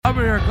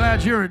many are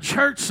glad you're in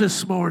church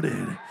this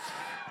morning?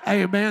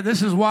 Hey, man,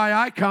 this is why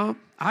I come.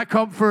 I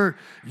come for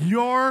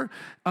your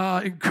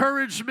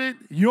encouragement.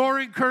 Your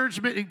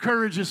encouragement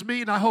encourages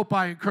me, and I hope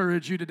I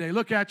encourage you today.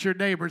 Look at your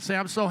neighbor and say,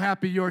 I'm so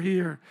happy you're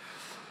here.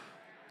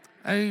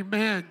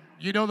 Amen.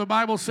 You know, the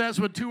Bible says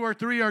when 2 or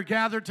 3 are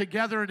gathered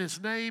together in His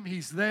name,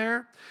 He's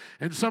there.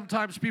 And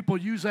sometimes people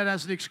use that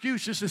as an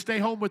excuse just to stay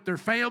home with their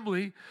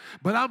family.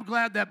 But I'm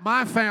glad that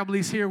my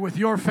family's here with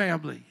your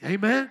family.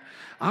 Amen?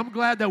 I'm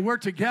glad that we're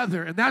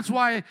together. And that's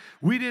why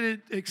we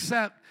didn't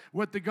accept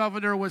what the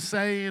governor was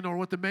saying or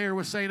what the mayor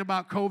was saying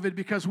about COVID,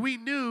 because we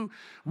knew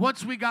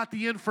once we got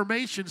the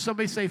information,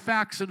 somebody say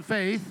facts and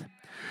faith,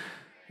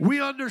 we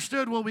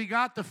understood when we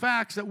got the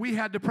facts that we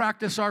had to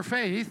practice our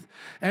faith.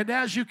 And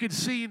as you can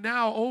see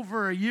now,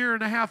 over a year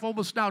and a half,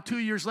 almost now 2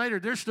 years later,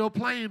 they're still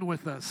playing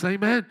with us.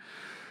 Amen?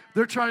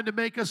 They're trying to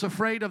make us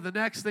afraid of the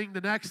next thing, the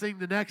next thing,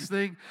 the next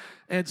thing.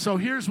 And so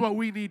here's what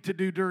we need to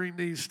do during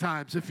these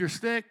times. If you're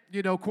sick,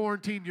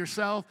 quarantine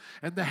yourself.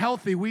 And the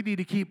healthy, we need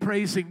to keep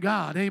praising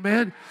God.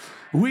 Amen?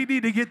 We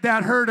need to get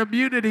that herd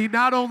immunity,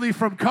 not only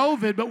from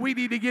COVID, but we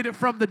need to get it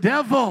from the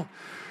devil.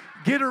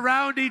 Get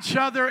around each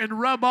other and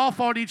rub off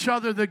on each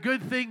other the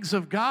good things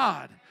of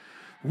God.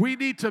 We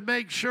need to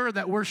make sure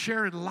that we're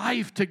sharing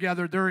life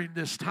together during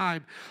this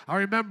time. I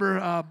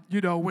remember,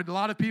 when a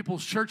lot of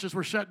people's churches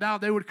were shut down,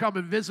 they would come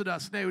and visit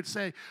us, and they would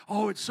say,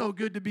 oh, it's so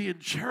good to be in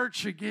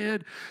church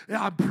again.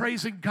 I'm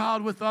praising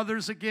God with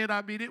others again.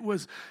 I mean, it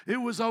was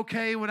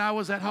okay when I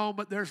was at home,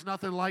 but there's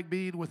nothing like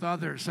being with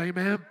others.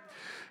 Amen?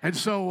 And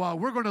so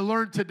we're going to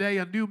learn today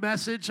a new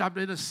message. I'm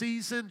in a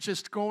season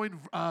just going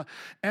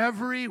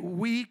every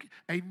week,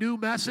 a new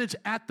message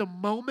at the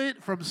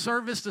moment from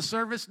service to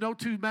service. No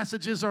two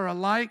messages are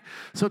alike.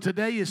 So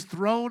today is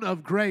Throne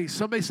of Grace.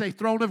 Somebody say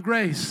Throne of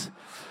Grace.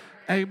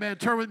 Amen.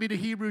 Turn with me to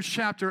Hebrews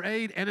chapter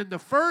 8. And in the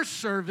first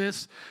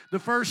service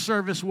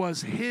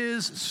was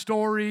His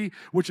Story,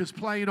 which is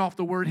playing off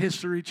the word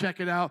history. Check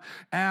it out.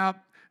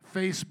 App,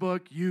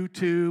 Facebook,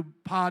 YouTube,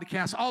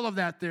 podcasts, all of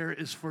that there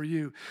is for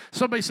you.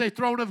 Somebody say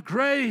Throne of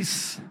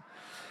Grace.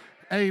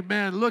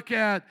 Amen. Look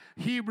at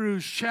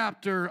Hebrews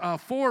chapter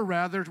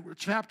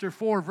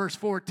 4, verse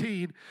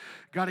 14.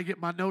 Got to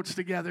get my notes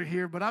together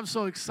here, but I'm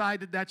so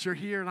excited that you're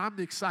here, and I'm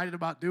excited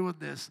about doing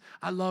this.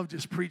 I love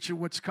just preaching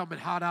what's coming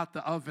hot out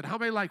the oven. How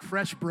many like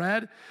fresh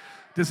bread?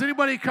 Does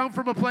anybody come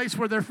from a place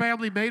where their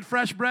family made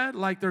fresh bread,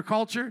 like their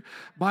culture?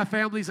 My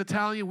family's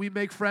Italian. We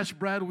make fresh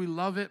bread. We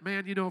love it.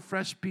 Man,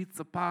 fresh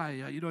pizza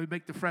pie. You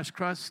make the fresh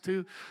crust,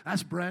 too.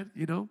 That's bread,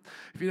 If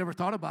you never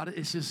thought about it,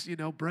 it's just,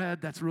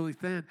 bread that's really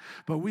thin.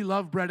 But we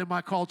love bread in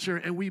my culture,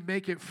 and we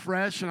make it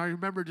fresh. And I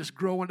remember just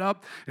growing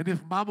up, and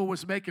if Mama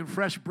was making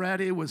fresh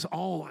bread, it was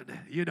on.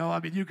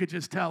 You could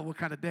just tell what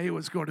kind of day it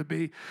was going to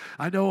be.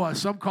 I know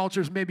some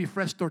cultures maybe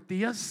fresh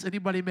tortillas.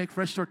 Anybody make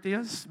fresh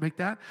tortillas? Make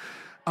that?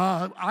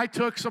 I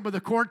took some of the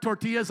corn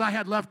tortillas I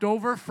had left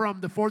over from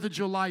the 4th of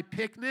July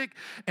picnic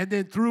and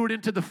then threw it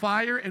into the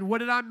fire. And what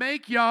did I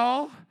make,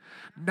 y'all?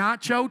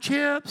 Nacho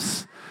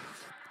chips.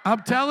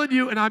 I'm telling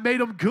you, and I made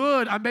them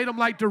good. I made them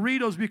like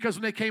Doritos because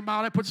when they came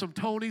out, I put some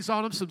Tonys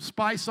on them, some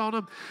spice on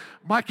them.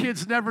 My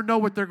kids never know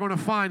what they're going to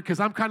find because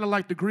I'm kind of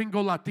like the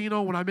gringo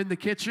Latino when I'm in the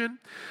kitchen.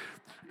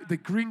 The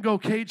gringo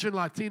Cajun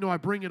Latino, I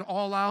bring it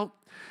all out.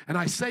 And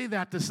I say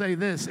that to say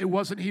this. It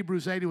wasn't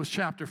Hebrews 8, it was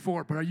chapter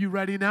 4. But are you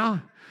ready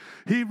now?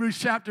 Hebrews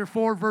chapter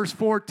 4, verse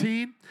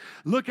 14.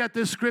 Look at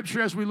this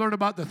scripture as we learn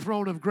about the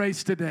throne of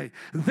grace today.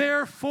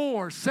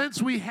 Therefore,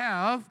 since we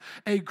have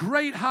a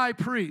great high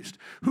priest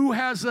who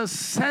has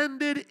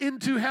ascended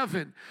into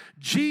heaven,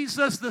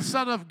 Jesus the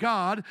Son of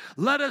God,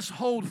 let us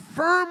hold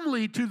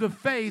firmly to the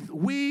faith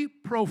we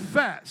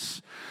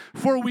profess.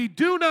 For we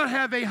do not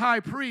have a high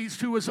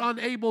priest who is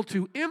unable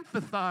to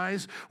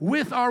empathize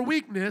with our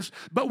weakness,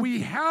 but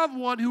we have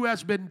one who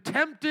has been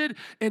tempted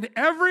in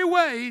every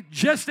way,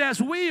 just as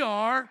we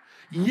are,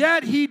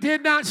 yet He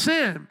did not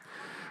sin.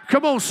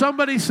 Come on,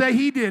 somebody say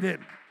He did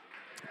it.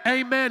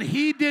 Amen.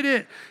 He did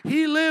it.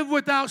 He lived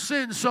without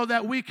sin so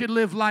that we could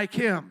live like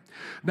Him.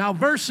 Now,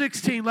 verse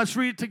 16, let's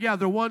read it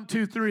together. 1,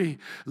 2, 3.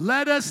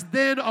 Let us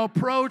then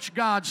approach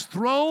God's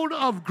throne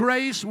of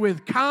grace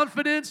with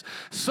confidence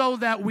so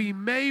that we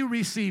may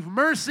receive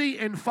mercy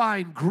and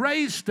find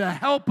grace to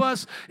help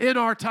us in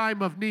our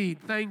time of need.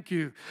 Thank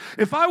you.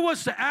 If I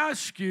was to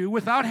ask you,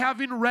 without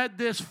having read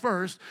this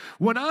first,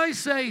 when I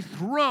say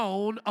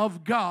throne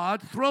of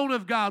God,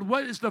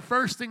 what is the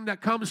first thing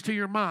that comes to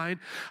your mind?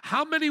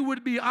 How many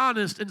would be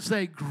honest and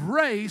say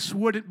grace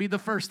wouldn't be the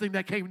first thing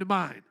that came to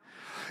mind?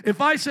 If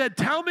I said,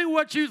 tell me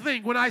what you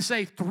think when I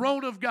say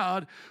throne of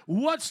God,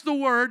 what's the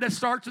word that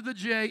starts with a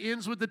J,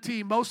 ends with a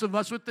T, most of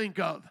us would think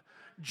of?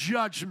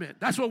 judgment.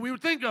 That's what we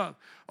would think of.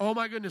 Oh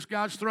my goodness,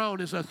 God's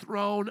throne is a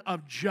throne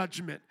of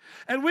judgment.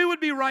 And we would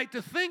be right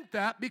to think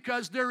that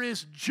because there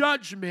is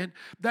judgment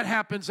that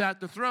happens at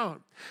the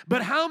throne.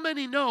 But how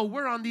many know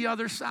we're on the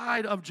other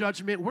side of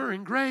judgment? We're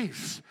in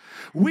grace.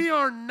 We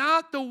are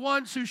not the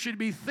ones who should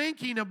be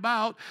thinking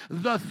about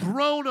the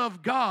throne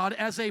of God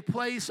as a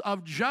place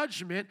of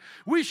judgment.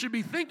 We should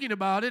be thinking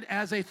about it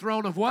as a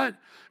throne of what?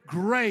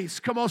 Grace.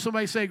 Come on,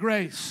 somebody say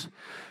grace.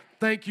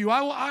 Thank you.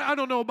 I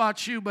don't know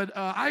about you, but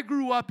I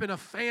grew up in a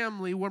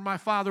family where my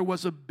father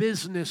was a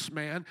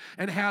businessman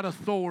and had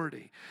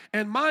authority.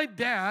 And my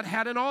dad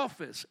had an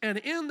office. And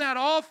in that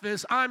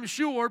office, I'm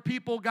sure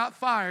people got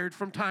fired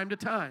from time to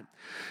time.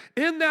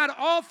 In that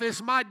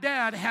office, my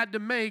dad had to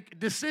make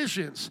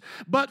decisions.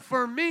 But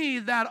for me,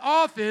 that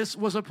office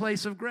was a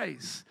place of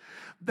grace.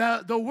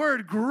 The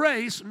word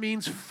grace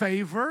means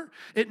favor.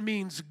 It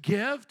means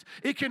gift.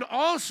 It can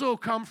also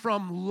come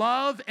from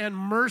love and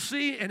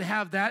mercy and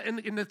have that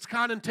in its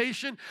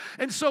connotation.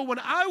 And so when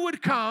I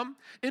would come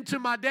into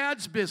my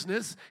dad's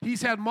business,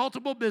 he's had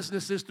multiple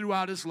businesses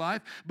throughout his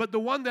life, but the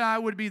one that I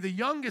would be the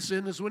youngest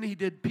in is when he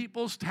did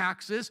people's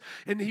taxes,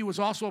 and he was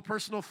also a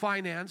personal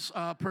finance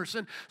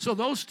person. So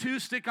those two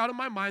stick out of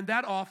my mind,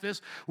 that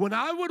office. When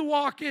I would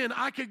walk in,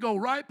 I could go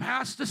right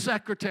past the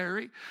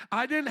secretary.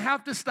 I didn't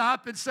have to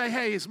stop and say,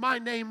 hey, is my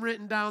name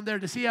written down there?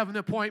 Does he have an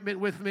appointment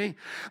with me?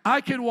 I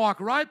could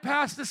walk right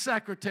past the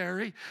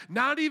secretary,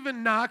 not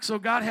even knock, so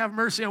God have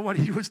mercy on what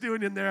he was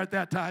doing in there at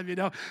that time, you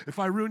know. If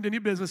I ruined any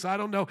business, I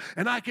don't know.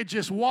 And I could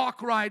just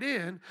walk right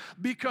in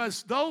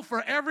because though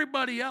for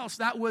everybody else,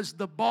 that was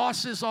the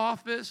boss's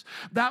office,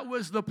 that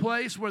was the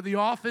place where the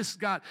office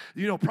got,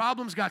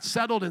 problems got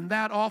settled in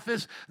that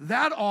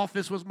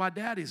office was my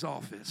daddy's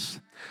office.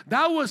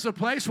 That was the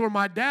place where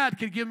my dad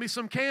could give me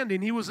some candy,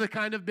 and he was the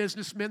kind of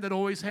businessman that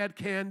always had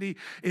candy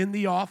in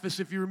the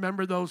office, if you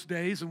remember those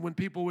days, and when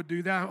people would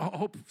do that. I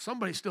hope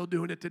somebody's still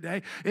doing it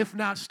today. If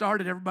not, start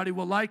it. Everybody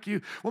will like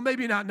you. Well,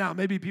 maybe not now.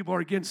 Maybe people are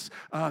against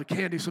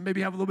candy, so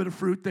maybe have a little bit of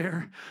fruit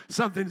there.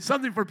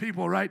 Something for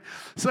people, right?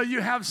 So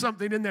you have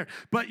something in there.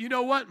 But you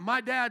know what?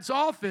 My dad's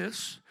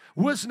office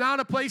was not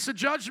a place of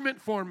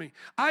judgment for me.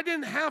 I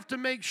didn't have to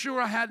make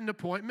sure I had an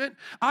appointment.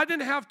 I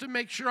didn't have to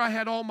make sure I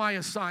had all my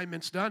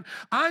assignments done.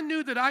 I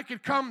knew that I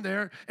could come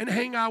there and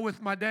hang out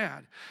with my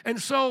dad.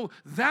 And so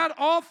that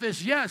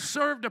office, yes,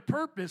 served a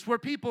purpose where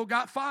people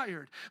got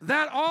fired.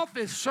 That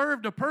office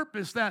served a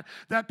purpose that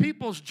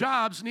people's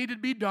jobs needed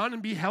to be done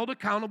and be held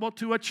accountable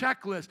to a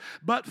checklist.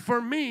 But for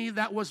me,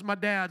 that was my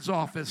dad's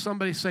office.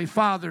 Somebody say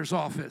Father's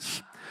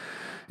office.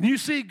 You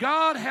see,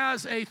 God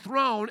has a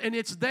throne, and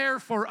it's there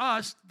for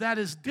us that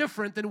is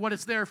different than what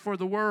it's there for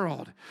the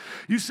world.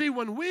 You see,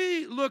 when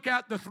we look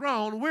at the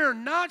throne, we're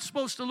not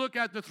supposed to look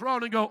at the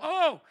throne and go,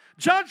 oh,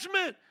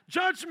 judgment.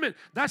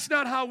 That's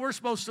not how we're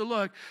supposed to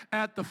look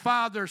at the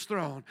Father's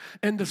throne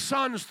and the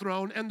Son's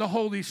throne and the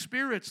Holy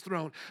Spirit's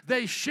throne.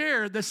 They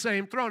share the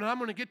same throne, and I'm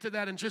going to get to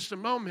that in just a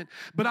moment.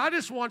 But I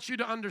just want you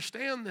to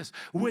understand this.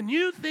 When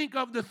you think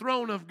of the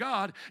throne of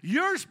God,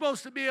 you're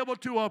supposed to be able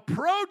to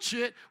approach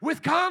it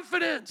with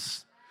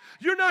confidence.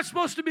 You're not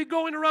supposed to be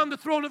going around the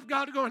throne of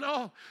God going,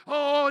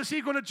 oh, is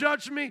he going to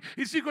judge me?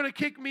 Is he going to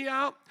kick me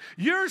out?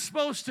 You're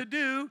supposed to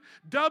do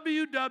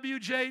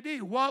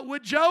WWJD. What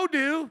would Joe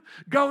do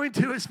going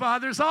to his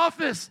Father's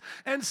office?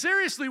 And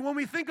seriously, when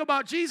we think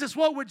about Jesus,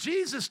 what would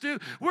Jesus do?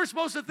 We're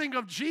supposed to think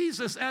of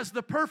Jesus as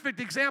the perfect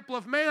example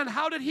of man.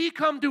 How did he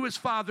come to his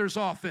Father's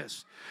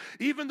office?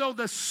 Even though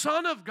the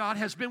Son of God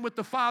has been with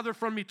the Father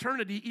from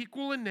eternity,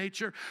 equal in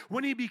nature,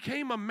 when he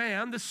became a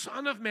man, the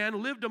Son of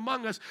Man lived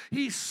among us,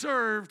 he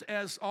served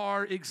as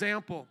our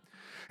example.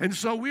 And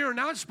so we are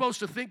not supposed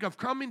to think of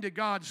coming to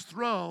God's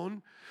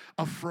throne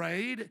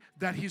afraid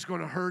that he's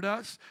going to hurt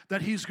us,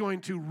 that he's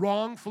going to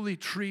wrongfully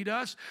treat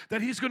us,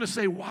 that he's going to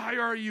say, why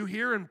are you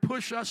here, and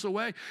push us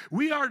away.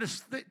 We are to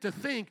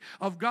think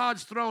of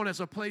God's throne as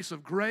a place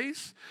of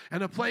grace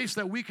and a place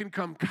that we can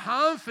come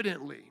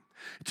confidently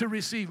to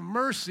receive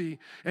mercy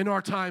in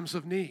our times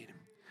of need.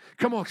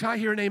 Come on, can I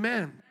hear an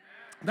amen?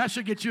 That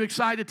should get you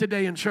excited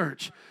today in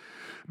church.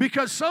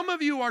 Because some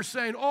of you are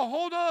saying, oh,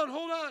 hold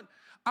on.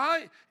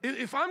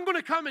 If I'm going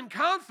to come in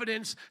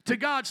confidence to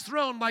God's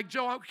throne, like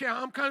Joe, okay,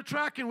 I'm kind of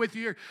tracking with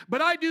you here,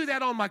 but I do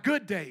that on my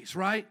good days,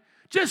 right?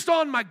 Just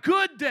on my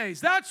good days.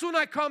 That's when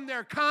I come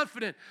there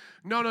confident.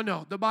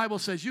 No. The Bible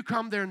says you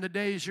come there in the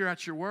days you're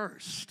at your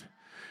worst.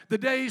 The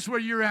days where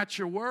you're at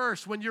your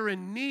worst, when you're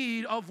in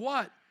need of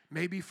what?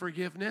 Maybe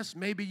forgiveness.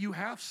 Maybe you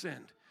have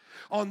sinned.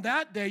 On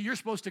that day, you're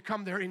supposed to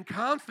come there in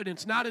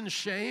confidence, not in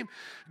shame,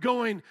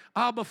 going,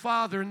 Abba,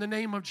 Father, in the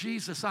name of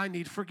Jesus, I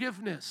need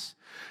forgiveness.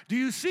 Do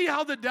you see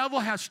how the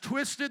devil has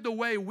twisted the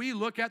way we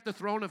look at the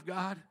throne of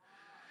God?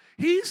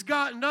 He's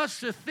gotten us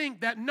to think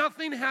that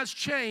nothing has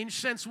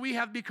changed since we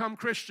have become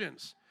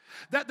Christians.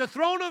 That the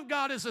throne of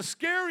God is a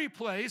scary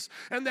place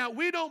and that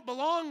we don't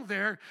belong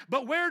there.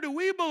 But where do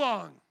we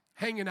belong?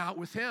 Hanging out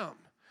with him.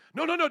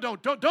 No,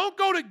 don't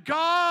go to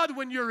God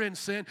when you're in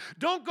sin.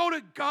 Don't go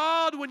to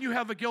God when you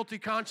have a guilty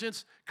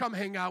conscience. Come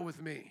hang out with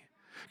me.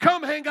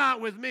 Come hang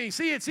out with me.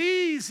 See, it's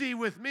easy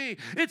with me.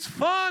 It's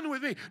fun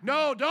with me.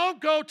 No,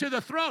 don't go to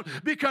the throne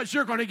because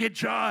you're going to get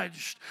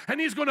judged. And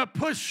he's going to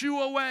push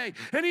you away.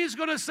 And he's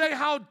going to say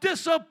how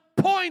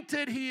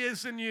disappointed he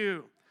is in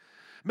you.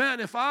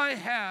 Man, if I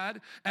had,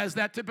 as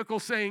that typical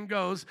saying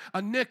goes,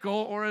 a nickel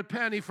or a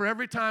penny for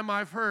every time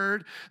I've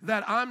heard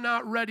that I'm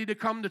not ready to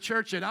come to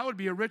church yet, I would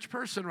be a rich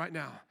person right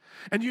now.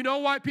 And you know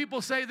why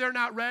people say they're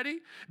not ready?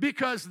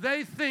 Because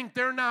they think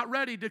they're not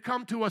ready to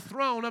come to a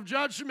throne of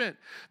judgment.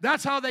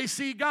 That's how they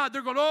see God.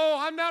 They're going, oh,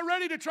 I'm not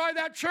ready to try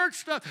that church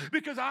stuff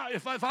because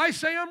if I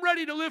say I'm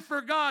ready to live for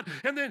God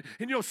and then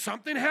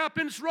something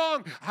happens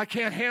wrong, I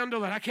can't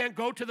handle it. I can't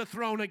go to the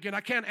throne again.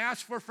 I can't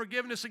ask for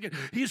forgiveness again.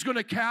 He's going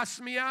to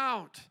cast me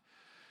out.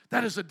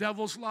 That is the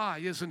devil's lie,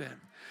 isn't it?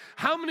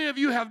 How many of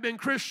you have been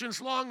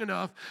Christians long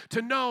enough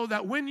to know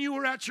that when you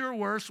were at your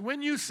worst,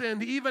 when you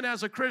sinned, even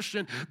as a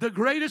Christian, the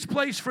greatest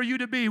place for you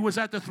to be was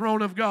at the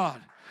throne of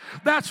God?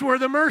 That's where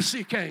the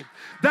mercy came.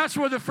 That's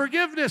where the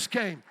forgiveness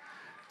came.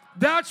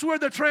 That's where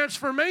the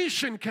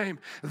transformation came.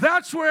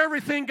 That's where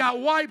everything got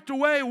wiped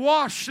away,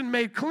 washed, and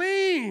made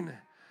clean.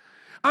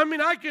 I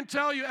mean, I can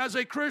tell you as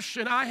a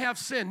Christian, I have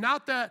sinned.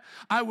 Not that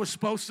I was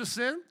supposed to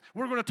sin.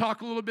 We're going to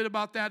talk a little bit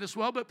about that as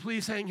well, but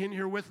please hang in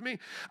here with me.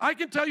 I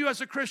can tell you as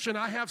a Christian,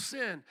 I have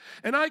sinned.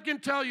 And I can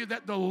tell you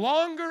that the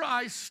longer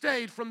I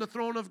stayed from the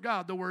throne of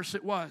God, the worse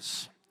it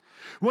was.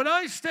 When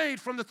I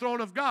stayed from the throne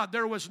of God,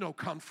 there was no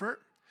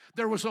comfort.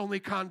 There was only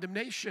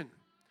condemnation.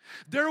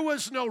 There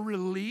was no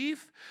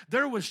relief.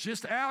 There was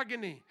just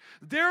agony.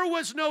 There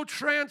was no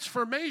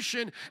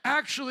transformation.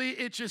 Actually,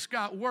 it just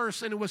got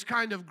worse, and it was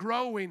kind of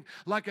growing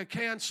like a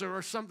cancer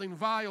or something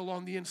vile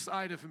on the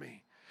inside of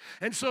me.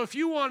 And so if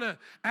you want to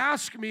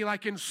ask me,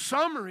 like in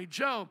summary,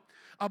 Joe,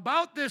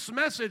 about this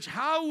message,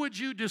 how would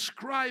you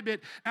describe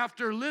it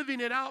after living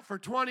it out for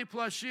 20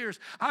 plus years?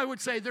 I would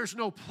say there's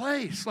no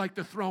place like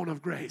the throne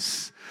of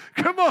grace.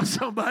 Come on,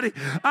 somebody.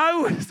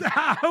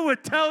 I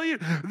would tell you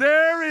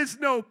there is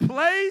no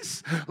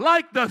place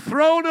like the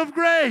throne of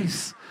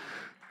grace.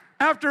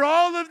 After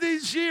all of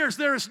these years,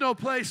 there is no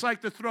place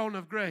like the throne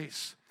of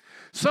grace.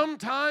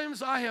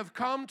 Sometimes I have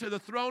come to the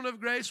throne of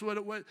grace,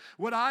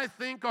 what I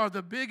think are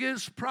the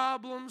biggest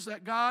problems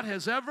that God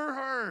has ever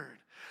heard.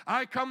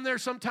 I come there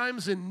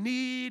sometimes in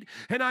need,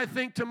 and I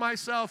think to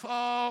myself,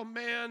 oh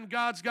man,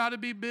 God's got to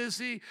be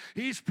busy.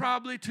 He's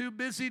probably too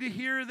busy to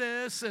hear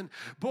this, and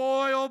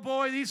boy, oh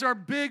boy, these are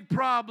big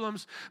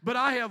problems. But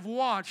I have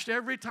watched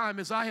every time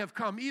as I have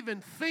come,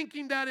 even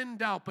thinking that in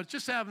doubt, but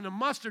just having a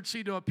mustard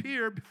seed to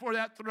appear before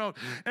that throne,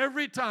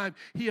 every time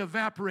he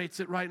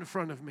evaporates it right in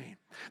front of me.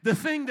 The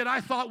thing that I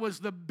thought was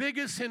the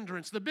biggest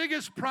hindrance, the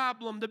biggest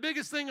problem, the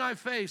biggest thing I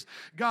faced,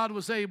 God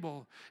was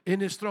able in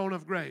his throne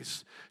of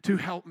grace to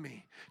help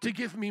me, to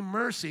give me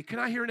mercy. Can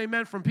I hear an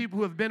amen from people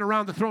who have been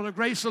around the throne of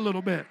grace a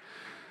little bit?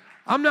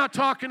 I'm not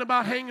talking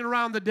about hanging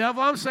around the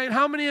devil. I'm saying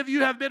how many of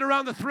you have been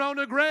around the throne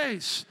of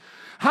grace?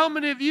 How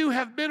many of you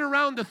have been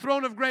around the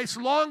throne of grace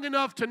long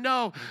enough to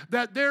know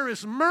that there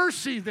is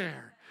mercy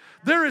there?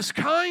 There is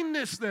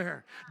kindness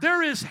there.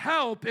 There is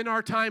help in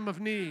our time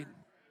of need.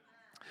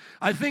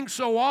 I think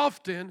so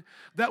often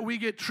that we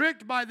get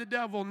tricked by the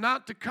devil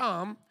not to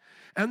come,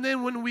 and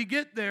then when we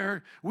get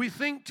there, we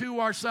think to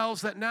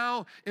ourselves that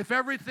now if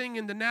everything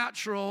in the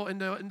natural, in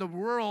the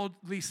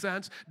worldly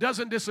sense,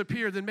 doesn't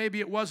disappear, then maybe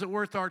it wasn't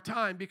worth our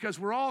time, because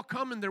we're all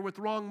coming there with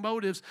wrong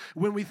motives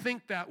when we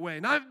think that way.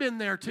 And I've been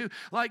there too.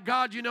 Like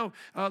God,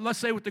 let's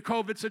say with the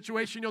COVID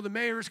situation, the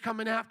mayor's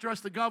coming after us,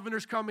 the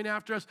governor's coming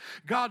after us.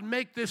 God,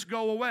 make this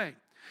go away.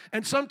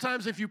 And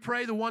sometimes if you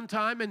pray the one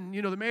time and,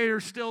 the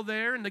mayor's still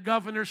there and the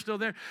governor's still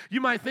there,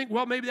 you might think,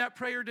 well, maybe that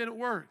prayer didn't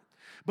work.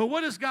 But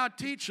what does God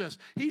teach us?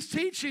 He's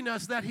teaching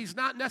us that he's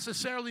not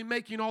necessarily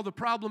making all the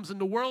problems in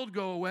the world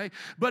go away,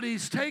 but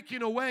he's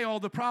taking away all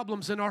the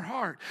problems in our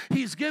heart.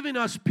 He's giving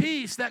us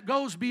peace that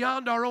goes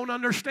beyond our own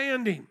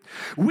understanding.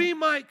 We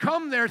might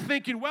come there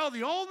thinking, well,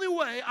 the only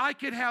way I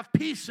could have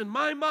peace in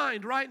my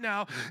mind right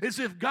now is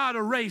if God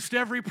erased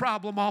every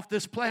problem off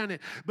this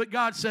planet. But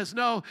God says,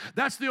 no,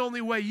 that's the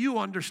only way you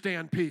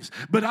understand peace.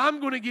 But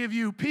I'm going to give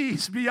you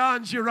peace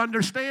beyond your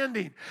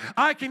understanding.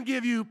 I can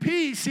give you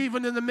peace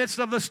even in the midst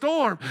of the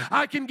storm.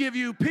 I can give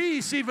you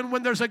peace even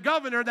when there's a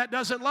governor that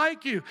doesn't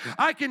like you.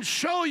 I can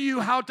show you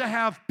how to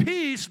have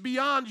peace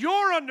beyond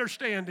your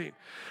understanding.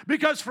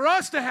 Because for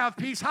us to have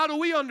peace, how do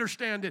we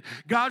understand it?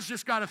 God's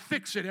just got to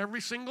fix it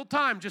every single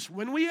time, just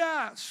when we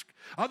ask.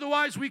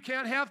 Otherwise, we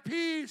can't have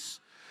peace.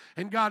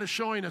 And God is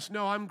showing us,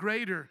 no, I'm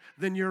greater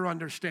than your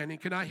understanding.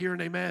 Can I hear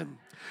an amen?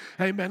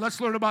 Amen.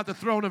 Let's learn about the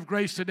throne of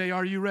grace today.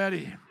 Are you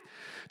ready?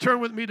 Turn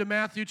with me to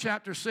Matthew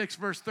chapter 6,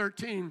 verse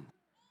 13.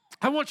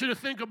 I want you to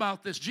think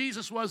about this.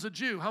 Jesus was a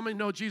Jew. How many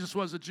know Jesus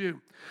was a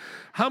Jew?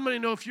 How many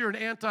know if you're an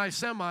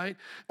anti-Semite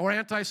or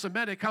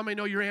anti-Semitic, how many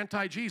know you're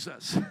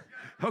anti-Jesus?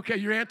 Okay,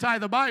 you're anti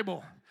the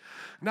Bible.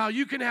 Now,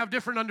 you can have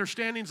different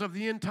understandings of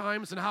the end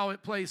times and how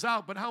it plays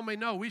out, but how many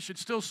know we should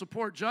still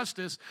support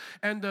justice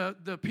and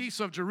the peace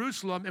of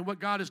Jerusalem and what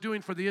God is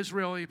doing for the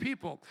Israeli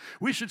people?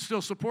 We should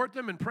still support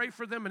them and pray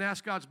for them and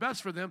ask God's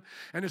best for them,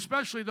 and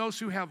especially those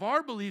who have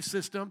our belief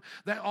system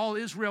that all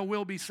Israel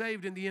will be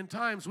saved in the end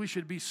times. We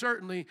should be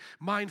certainly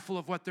mindful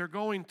of what they're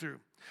going through,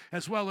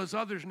 as well as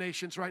other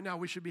nations. Right now,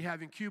 we should be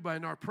having Cuba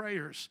in our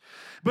prayers.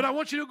 But I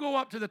want you to go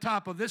up to the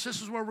top of this.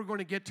 This is where we're going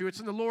to get to. It's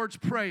in the Lord's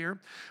Prayer.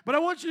 But I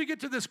want you to get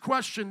to this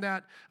question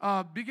that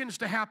begins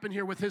to happen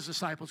here with his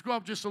disciples. Go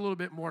up just a little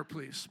bit more,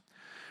 please.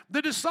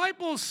 The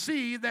disciples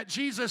see that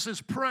Jesus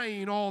is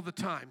praying all the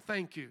time.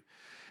 Thank you.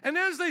 And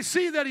as they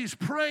see that he's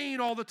praying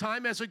all the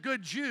time as a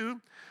good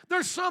Jew,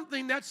 there's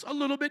something that's a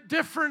little bit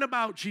different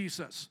about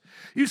Jesus.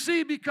 You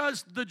see,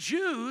 because the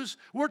Jews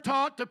were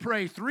taught to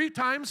pray 3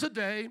 times a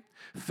day,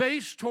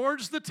 face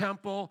towards the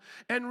temple,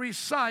 and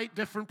recite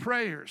different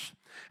prayers.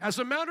 As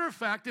a matter of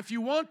fact, if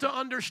you want to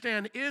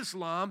understand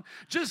Islam,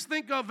 just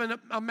think of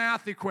a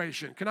math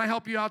equation. Can I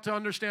help you out to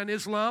understand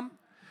Islam?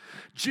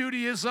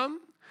 Judaism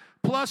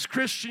plus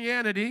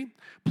Christianity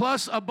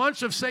plus a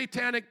bunch of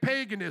satanic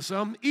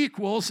paganism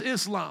equals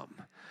Islam.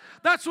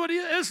 That's what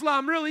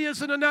Islam really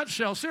is in a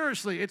nutshell.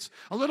 Seriously, it's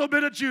a little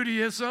bit of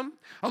Judaism,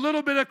 a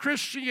little bit of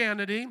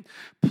Christianity,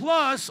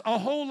 plus a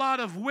whole lot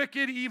of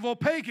wicked, evil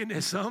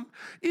paganism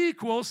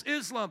equals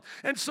Islam.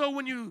 And so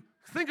when you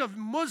think of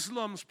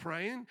Muslims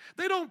praying,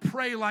 they don't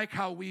pray like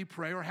how we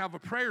pray or have a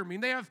prayer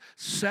meeting. They have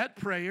set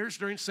prayers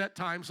during set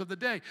times of the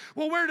day.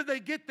 Well, where did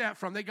they get that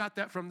from? They got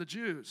that from the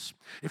Jews.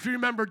 If you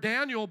remember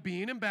Daniel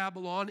being in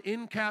Babylon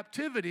in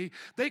captivity,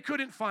 they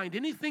couldn't find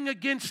anything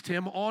against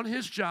him on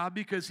his job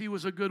because he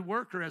was a good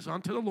worker as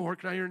unto the Lord.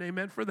 Can I hear an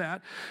amen for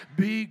that?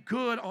 Be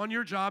good on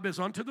your job as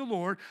unto the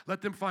Lord.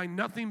 Let them find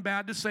nothing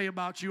bad to say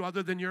about you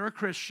other than you're a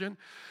Christian.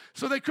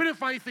 So they couldn't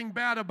find anything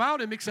bad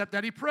about him except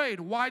that he prayed.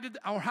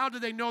 How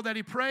did they know that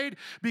he prayed?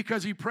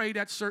 Because he prayed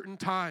at certain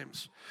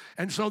times.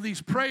 And so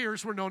these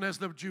prayers were known as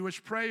the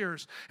Jewish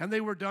prayers. And they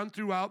were done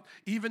throughout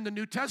even the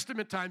New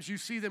Testament times. You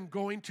see them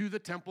going to the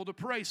temple to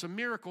pray. Some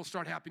miracles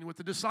start happening with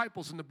the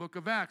disciples in the book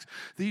of Acts.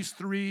 These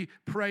 3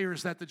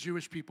 prayers that the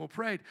Jewish people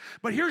prayed.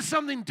 But here's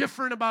something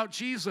different about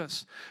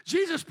Jesus.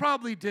 Jesus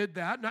probably did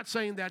that. Not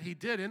saying that he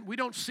didn't. We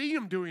don't see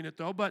him doing it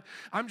though. But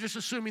I'm just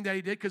assuming that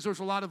he did because there's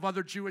a lot of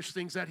other Jewish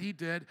things that he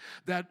did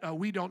that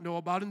we don't know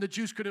about, and the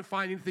Jews couldn't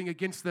find anything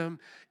against him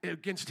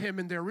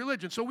in their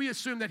religion. So we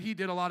assume that he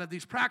did a lot of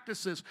these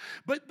practices.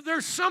 But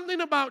there's something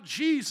about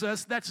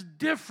Jesus that's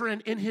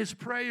different in his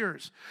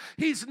prayers.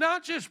 He's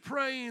not just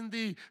praying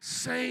the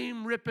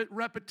same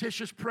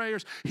repetitious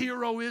prayers.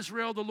 Hear, O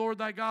Israel, the Lord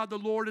thy God, the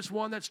Lord is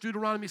one. That's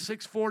Deuteronomy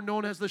 6:4,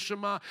 known as the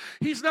Shema.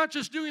 He's not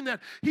just doing that.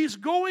 He's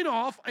going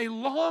off a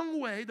long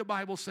way, the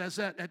Bible says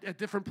that at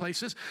different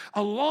places,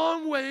 a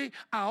long way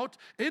out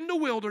in the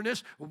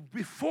wilderness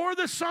before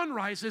the sun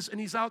rises, and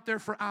he's out there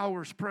for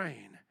hours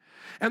praying.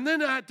 And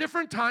then at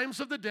different times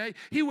of the day,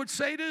 he would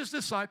say to his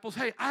disciples,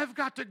 hey, I've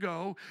got to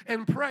go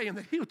and pray. And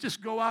then he would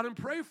just go out and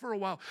pray for a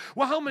while.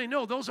 Well, how many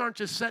know those aren't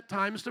just set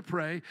times to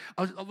pray,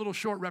 a little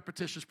short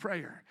repetitious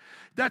prayer?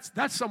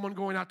 That's someone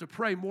going out to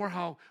pray, more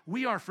how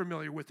we are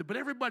familiar with it. But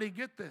everybody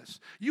get this.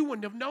 You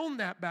wouldn't have known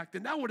that back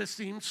then. That would have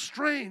seemed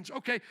strange.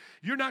 Okay,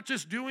 you're not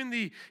just doing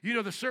the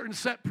certain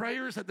set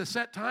prayers at the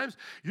set times.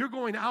 You're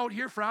going out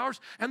here for hours.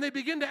 And they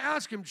begin to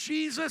ask him,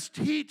 Jesus,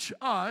 teach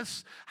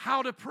us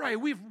how to pray.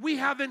 We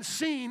haven't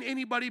seen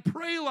anybody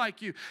pray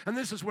like you. And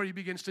this is where he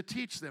begins to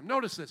teach them.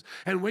 Notice this.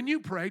 And when you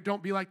pray,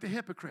 don't be like the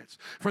hypocrites.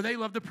 For they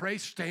love to pray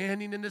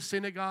standing in the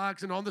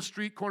synagogues and on the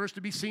street corners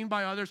to be seen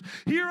by others.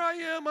 Here I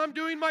am. I'm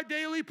doing my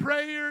daily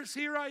prayers.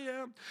 Here I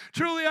am.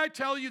 Truly I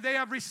tell you, they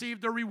have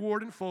received their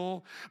reward in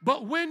full.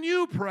 But when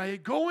you pray,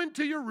 go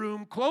into your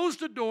room, close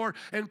the door,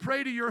 and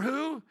pray to your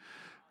who?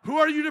 Who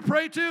are you to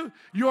pray to?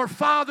 Your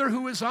Father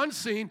who is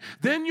unseen.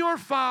 Then your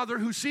Father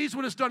who sees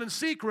what is done in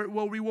secret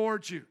will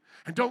reward you.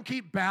 And don't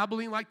keep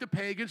babbling like the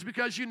pagans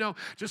because,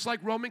 just like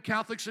Roman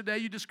Catholics today,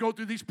 you just go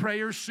through these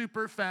prayers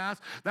super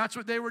fast. That's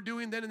what they were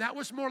doing then. And that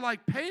was more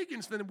like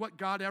pagans than what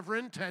God ever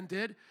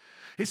intended.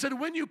 He said,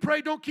 when you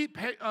pray, don't keep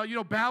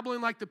babbling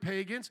like the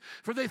pagans,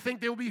 for they think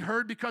they will be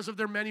heard because of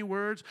their many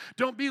words.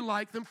 Don't be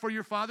like them, for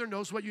your Father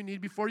knows what you need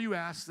before you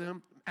ask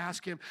him.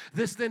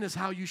 This then is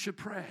how you should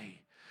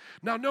pray.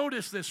 Now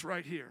notice this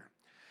right here.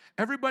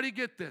 Everybody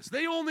get this.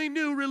 They only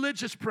knew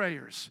religious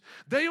prayers.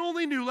 They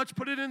only knew, let's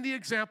put it in the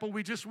example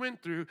we just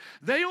went through,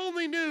 they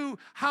only knew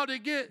how to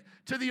get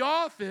to the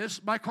office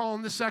by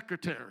calling the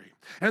secretary.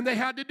 And they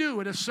had to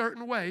do it a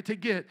certain way to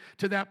get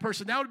to that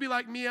person. That would be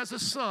like me as a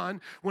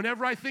son.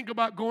 Whenever I think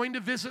about going to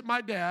visit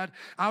my dad,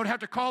 I would have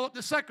to call up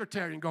the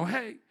secretary and go,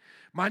 hey,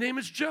 my name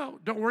is Joe.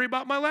 Don't worry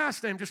about my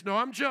last name. Just know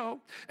I'm Joe.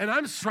 And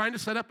I'm trying to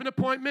set up an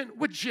appointment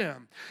with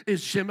Jim.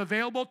 Is Jim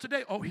available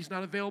today? Oh, he's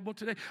not available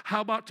today.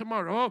 How about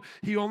tomorrow? Oh,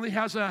 he only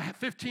has a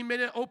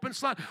 15-minute open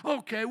slot.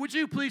 Okay, would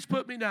you please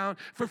put me down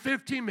for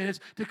 15 minutes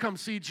to come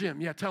see Jim?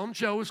 Yeah, tell him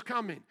Joe is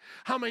coming.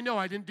 How many know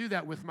I didn't do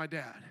that with my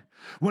dad?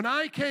 When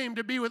I came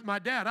to be with my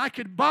dad, I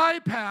could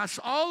bypass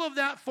all of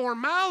that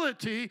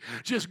formality,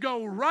 just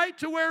go right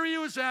to where he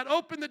was at,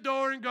 open the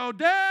door and go,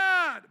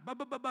 Dad,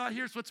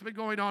 here's what's been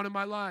going on in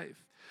my life.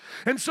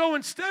 And so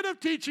instead of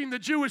teaching the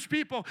Jewish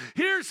people,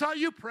 here's how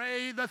you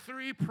pray the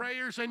 3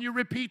 prayers and you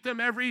repeat them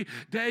every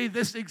day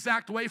this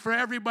exact way for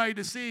everybody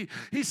to see,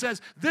 he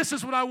says, this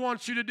is what I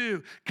want you to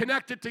do.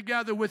 Connect it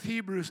together with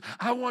Hebrews.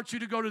 I want you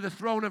to go to the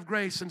throne of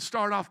grace and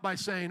start off by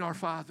saying, Our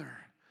Father.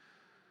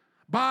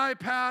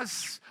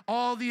 Bypass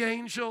all the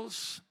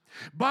angels.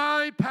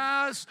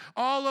 Bypass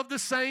all of the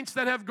saints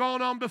that have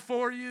gone on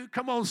before you.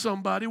 Come on,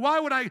 somebody.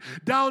 Why would I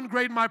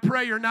downgrade my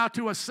prayer now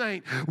to a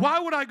saint? Why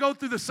would I go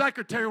through the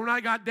secretary when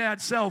I got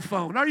Dad's cell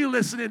phone? Are you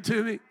listening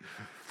to me?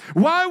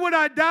 Why would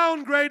I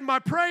downgrade my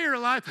prayer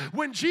life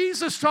when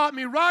Jesus taught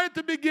me right at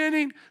the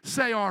beginning,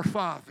 say, Our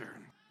Father,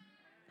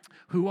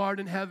 who art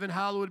in heaven,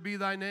 hallowed be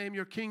thy name.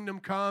 Your kingdom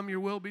come, your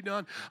will be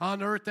done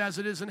on earth as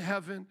it is in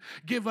heaven.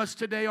 Give us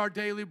today our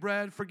daily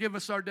bread. Forgive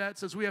us our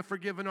debts as we have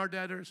forgiven our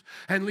debtors.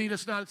 And lead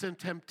us not into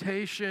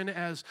temptation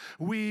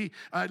lead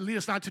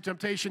us not to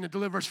temptation and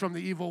deliver us from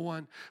the evil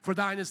one. For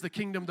thine is the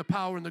kingdom, the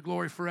power, and the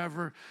glory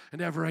forever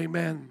and ever.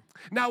 Amen.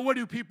 Now, what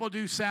do people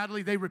do?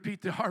 Sadly, they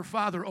repeat the Our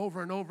Father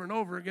over and over and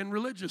over again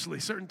religiously,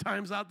 certain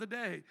times out the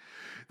day.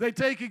 They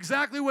take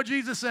exactly what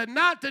Jesus said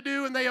not to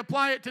do, and they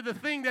apply it to the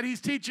thing that he's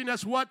teaching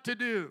us what to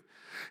do.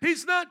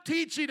 He's not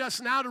teaching us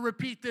now to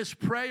repeat this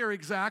prayer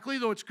exactly,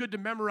 though it's good to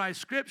memorize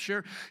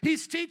Scripture.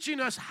 He's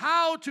teaching us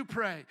how to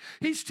pray.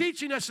 He's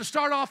teaching us to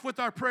start off with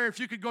our prayer, if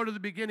you could go to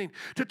the beginning,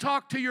 to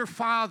talk to your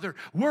Father,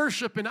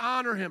 worship and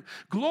honor Him,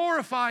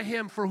 glorify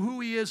Him for who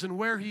He is and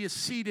where He is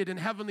seated in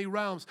heavenly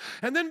realms,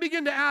 and then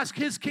begin to ask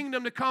His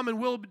kingdom to come and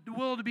will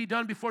to be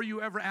done before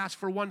you ever ask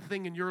for one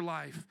thing in your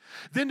life.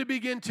 Then to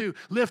begin to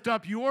lift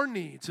up your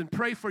needs and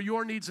pray for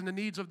your needs and the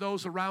needs of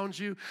those around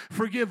you.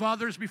 Forgive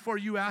others before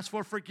you ask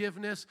for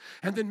forgiveness.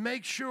 And then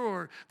make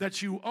sure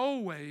that you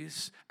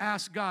always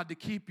ask God to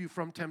keep you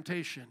from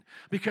temptation,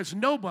 because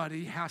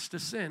nobody has to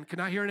sin.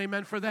 Can I hear an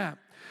amen for that?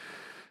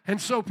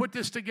 And so put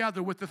this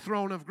together with the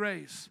throne of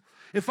grace.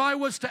 If I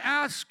was to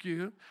ask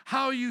you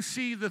how you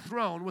see the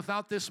throne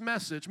without this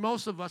message,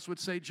 most of us would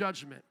say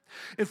judgment.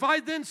 If I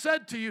then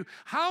said to you,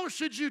 how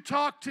should you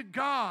talk to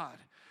God?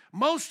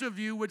 Most of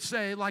you would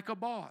say like a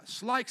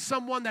boss, like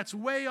someone that's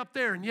way up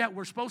there, and yet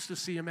we're supposed to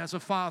see Him as a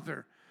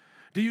father.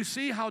 Do you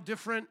see how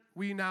different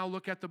we now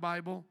look at the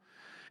Bible?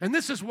 And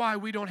this is why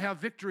we don't have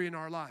victory in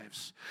our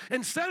lives.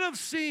 Instead of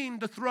seeing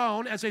the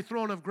throne as a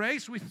throne of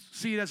grace, we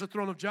see it as a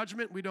throne of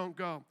judgment. We don't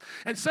go.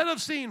 Instead of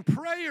seeing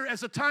prayer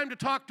as a time to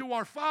talk to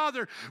our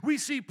Father, we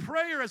see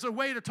prayer as a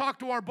way to talk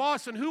to our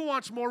boss and who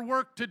wants more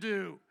work to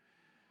do.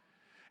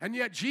 And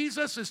yet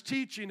Jesus is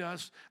teaching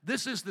us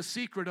this is the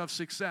secret of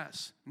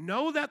success.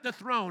 Know that the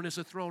throne is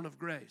a throne of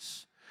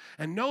grace.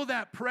 And know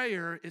that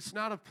prayer, it's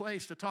not a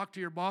place to talk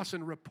to your boss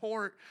and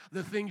report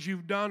the things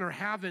you've done or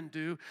haven't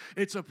do.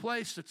 It's a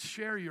place to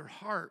share your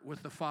heart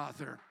with the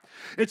Father.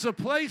 It's a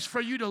place for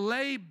you to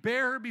lay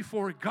bare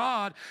before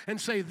God and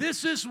say,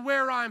 this is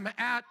where I'm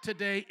at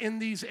today in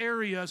these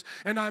areas,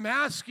 and I'm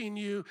asking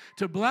you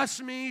to bless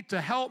me,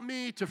 to help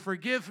me, to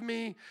forgive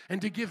me,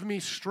 and to give me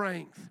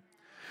strength.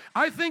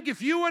 I think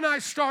if you and I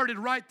started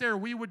right there,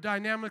 we would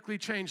dynamically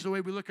change the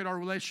way we look at our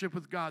relationship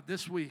with God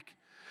this week.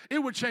 It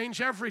would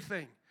change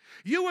everything.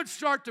 You would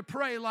start to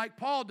pray like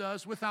Paul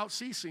does without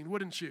ceasing,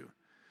 wouldn't you?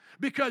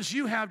 Because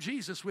you have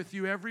Jesus with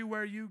you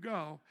everywhere you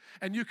go,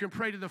 and you can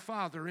pray to the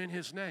Father in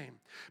His name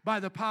by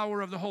the power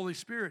of the Holy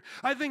Spirit.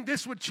 I think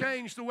this would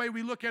change the way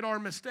we look at our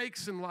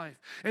mistakes in life.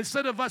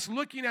 Instead of us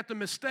looking at the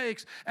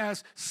mistakes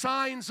as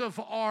signs of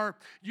our,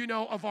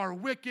 of our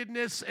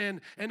wickedness and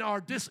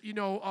our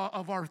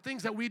of our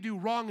things that we do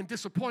wrong and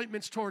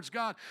disappointments towards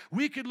God,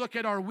 we could look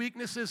at our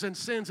weaknesses and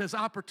sins as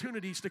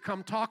opportunities to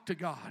come talk to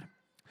God.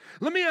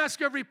 Let me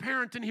ask every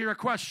parent in here a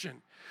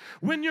question.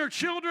 When your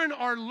children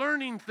are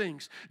learning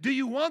things, do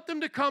you want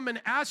them to come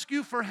and ask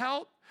you for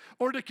help,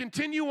 or to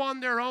continue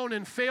on their own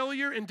in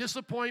failure and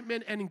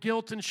disappointment and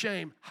guilt and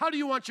shame? How do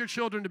you want your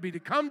children to be? To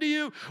come to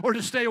you or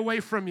to stay away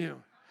from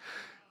you?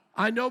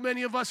 I know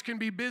many of us can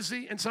be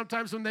busy, and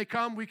sometimes when they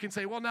come, we can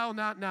say, well, no,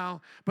 not now.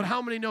 But how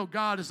many know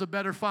God is a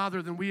better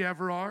father than we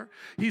ever are?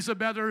 He's a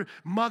better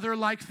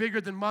mother-like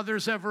figure than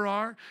mothers ever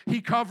are. He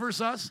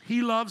covers us.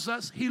 He loves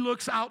us. He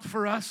looks out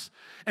for us,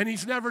 and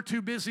He's never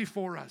too busy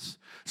for us.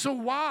 So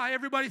why,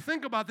 everybody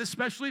think about this,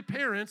 especially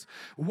parents,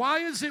 why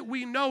is it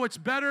we know it's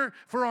better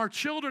for our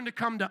children to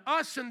come to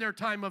us in their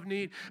time of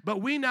need,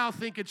 but we now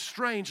think it's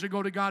strange to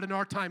go to God in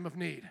our time of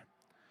need?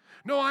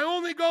 No, I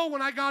only go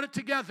when I got it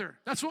together.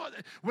 That's what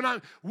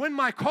when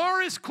my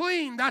car is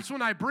clean, that's when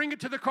I bring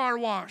it to the car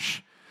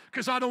wash,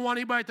 because I don't want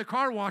anybody at the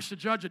car wash to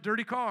judge a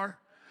dirty car.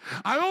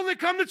 I only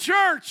come to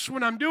church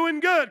when I'm doing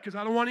good, because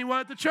I don't want anyone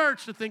at the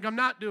church to think I'm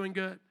not doing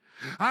good.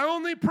 I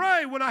only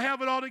pray when I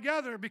have it all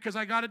together, because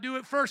I got to do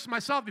it first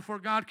myself before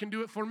God can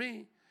do it for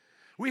me.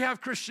 We have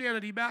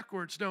Christianity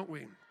backwards, don't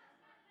we?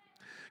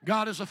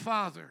 God is a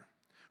Father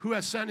who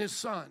has sent His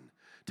Son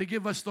to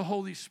give us the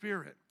Holy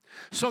Spirit.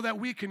 so that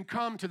we can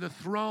come to the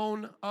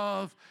throne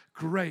of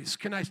grace.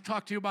 Can I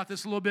talk to you about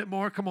this a little bit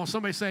more? Come on,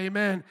 somebody say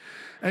amen.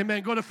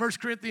 Amen. Go to 1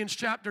 Corinthians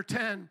chapter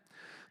 10.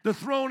 The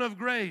throne of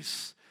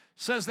grace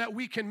says that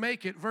we can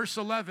make it. Verse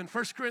 11,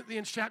 1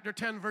 Corinthians chapter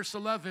 10, verse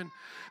 11.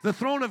 The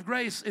throne of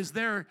grace is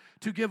there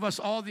to give us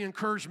all the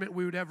encouragement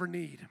we would ever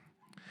need.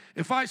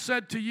 If I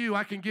said to you,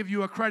 I can give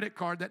you a credit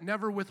card that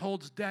never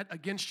withholds debt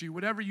against you,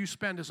 whatever you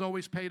spend is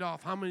always paid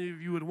off. How many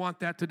of you would want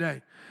that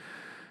today?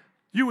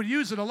 You would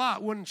use it a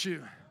lot, wouldn't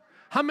you?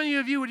 How many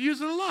of you would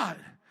use it a lot?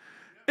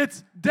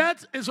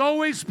 Debt is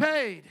always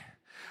paid.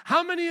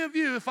 How many of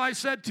you, if I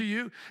said,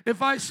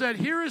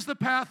 here is the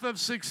path of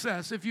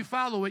success, if you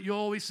follow it, you'll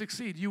always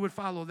succeed, you would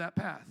follow that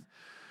path.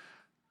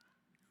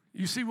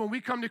 You see, when we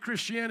come to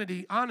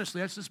Christianity,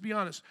 honestly, let's just be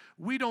honest,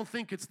 we don't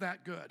think it's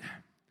that good.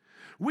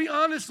 We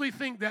honestly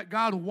think that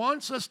God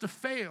wants us to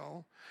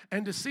fail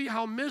and to see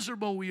how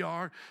miserable we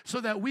are so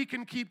that we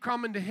can keep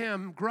coming to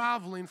Him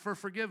groveling for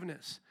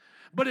forgiveness.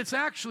 But it's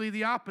actually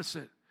the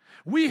opposite.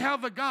 We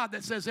have a God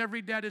that says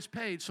every debt is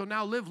paid, so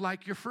now live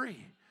like you're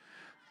free.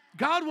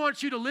 God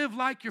wants you to live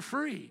like you're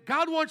free.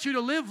 God wants you to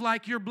live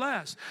like you're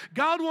blessed.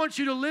 God wants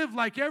you to live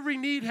like every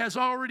need has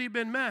already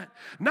been met.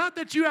 Not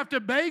that you have to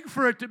beg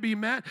for it to be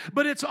met,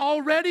 but it's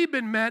already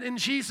been met in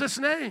Jesus'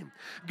 name.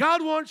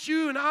 God wants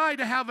you and I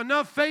to have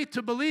enough faith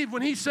to believe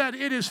when He said,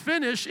 it is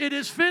finished, it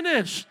is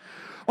finished.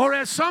 Or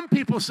as some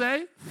people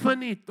say,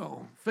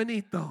 finito,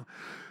 finito.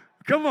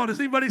 Come on, does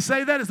anybody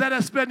say that? Is that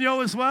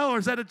Espanol as well, or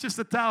is that just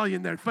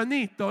Italian there?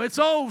 Finito, it's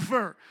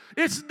over.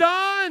 It's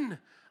done.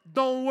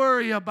 Don't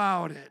worry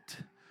about it.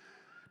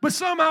 But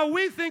somehow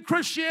we think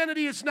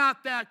Christianity is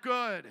not that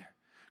good.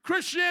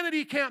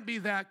 Christianity can't be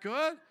that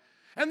good.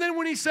 And then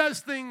when he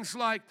says things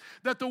like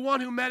that the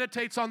one who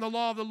meditates on the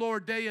law of the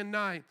Lord day and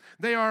night,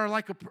 they are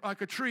like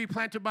a tree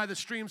planted by the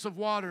streams of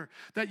water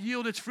that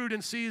yield its fruit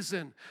in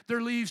season.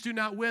 Their leaves do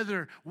not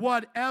wither.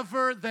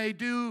 Whatever they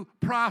do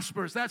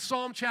prospers. That's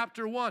Psalm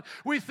chapter 1.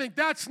 We think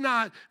that's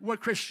not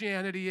what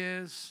Christianity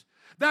is.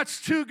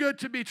 That's too good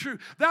to be true.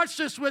 That's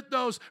just what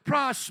those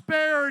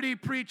prosperity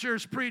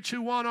preachers preach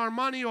who want our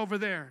money over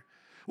there.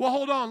 Well,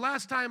 hold on.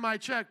 Last time I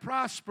checked,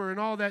 prosper and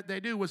all that they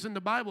do was in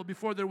the Bible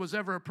before there was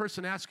ever a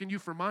person asking you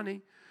for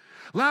money.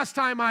 Last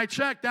time I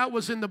checked, that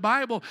was in the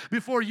Bible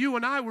before you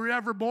and I were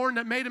ever born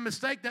that made a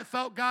mistake that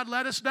felt God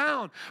let us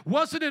down.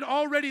 Wasn't it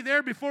already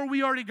there before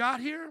we already got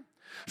here?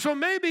 So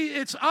maybe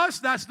it's us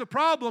that's the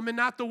problem and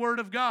not the Word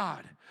of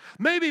God.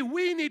 Maybe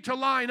we need to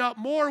line up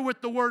more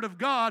with the Word of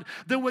God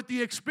than with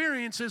the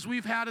experiences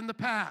we've had in the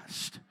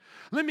past.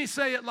 Let me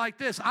say it like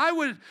this. I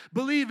would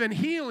believe in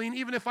healing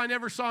even if I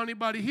never saw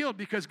anybody healed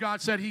because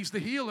God said He's the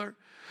healer.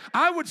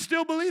 I would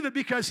still believe it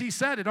because He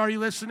said it. Are you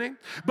listening?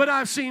 But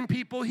I've seen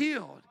people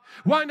healed.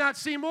 Why not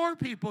see more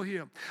people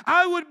healed?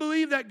 I would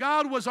believe that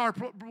God was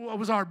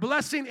our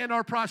blessing and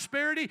our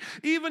prosperity.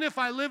 Even if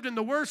I lived in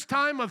the worst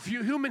time of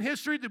human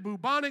history, the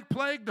bubonic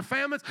plague, the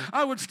famines,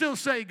 I would still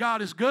say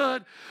God is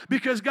good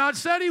because God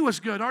said He was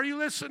good. Are you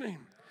listening?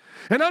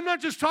 And I'm not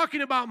just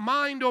talking about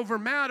mind over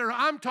matter.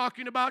 I'm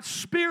talking about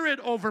spirit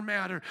over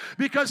matter.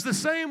 Because the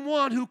same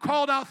one who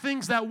called out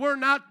things that were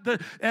not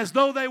as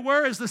though they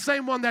were is the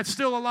same one that's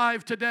still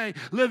alive today,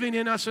 living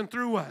in us and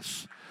through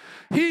us.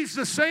 He's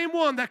the same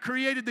one that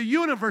created the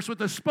universe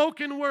with a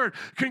spoken word,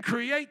 can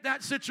create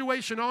that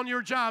situation on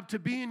your job to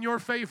be in your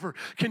favor,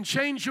 can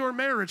change your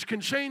marriage,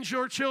 can change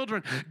your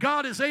children.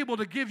 God is able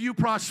to give you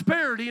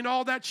prosperity in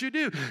all that you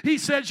do. He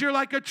says you're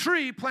like a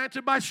tree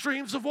planted by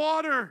streams of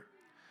water.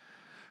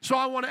 So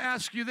I want to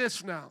ask you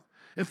this now.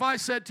 If I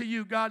said to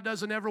you, God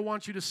doesn't ever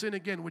want you to sin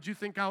again, would you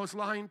think I was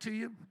lying to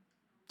you?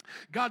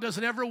 God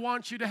doesn't ever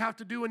want you to have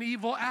to do an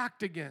evil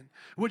act again.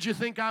 Would you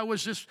think I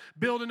was just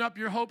building up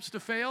your hopes to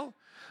fail?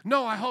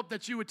 No, I hope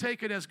that you would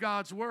take it as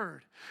God's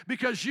word.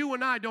 Because you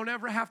and I don't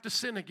ever have to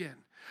sin again.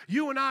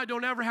 You and I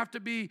don't ever have to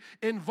be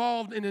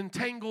involved and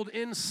entangled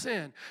in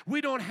sin.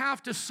 We don't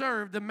have to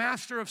serve the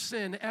master of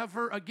sin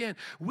ever again.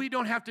 We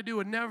don't have to do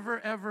it never,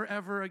 ever,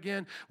 ever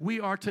again. We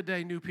are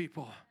today new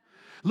people.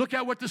 Look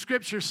at what the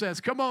scripture says.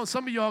 Come on,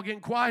 some of y'all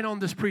getting quiet on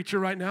this preacher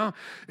right now.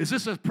 Is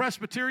this a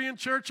Presbyterian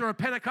church or a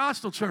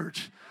Pentecostal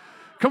church?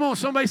 Come on,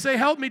 somebody say,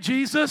 help me,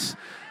 Jesus.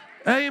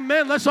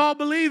 Amen. Let's all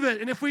believe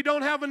it. And if we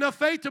don't have enough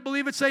faith to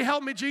believe it, say,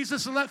 help me,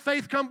 Jesus, and let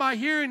faith come by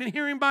hearing and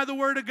hearing by the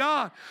word of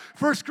God.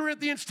 1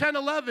 Corinthians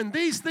 10:11.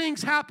 These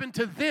things happened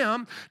to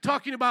them,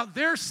 talking about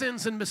their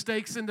sins and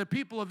mistakes in the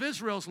people of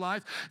Israel's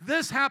life.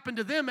 This happened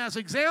to them as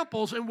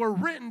examples and were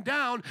written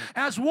down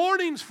as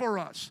warnings for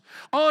us,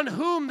 on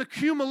whom the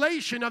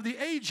accumulation of the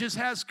ages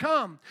has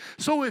come.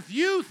 So if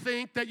you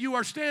think that you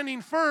are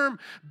standing firm,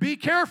 be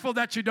careful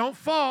that you don't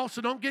fall,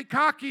 so don't get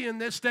cocky in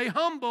this. Stay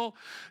humble.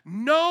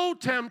 No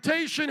temptation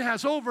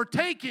has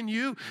overtaken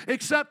you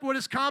except what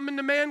is common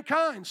to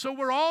mankind. So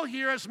we're all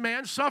here as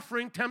man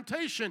suffering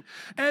temptation.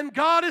 And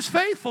God is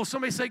faithful.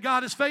 Somebody say,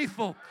 God is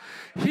faithful.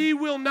 He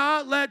will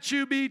not let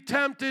you be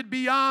tempted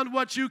beyond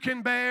what you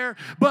can bear.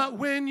 But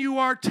when you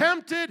are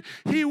tempted,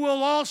 He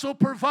will also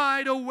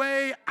provide a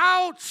way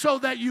out so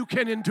that you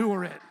can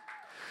endure it.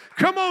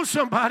 Come on,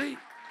 somebody.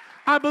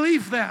 I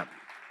believe that.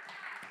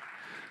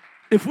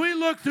 If we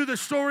look through the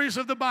stories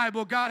of the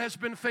Bible, God has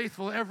been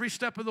faithful every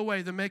step of the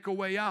way to make a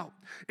way out.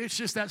 It's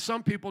just that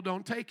some people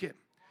don't take it.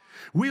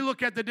 We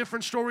look at the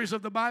different stories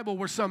of the Bible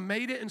where some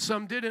made it and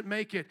some didn't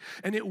make it.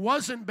 And it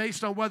wasn't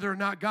based on whether or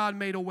not God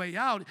made a way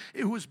out.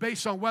 It was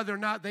based on whether or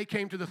not they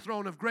came to the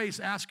throne of grace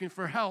asking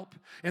for help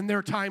in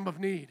their time of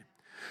need.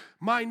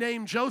 My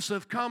name,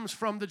 Joseph, comes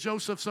from the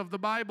Josephs of the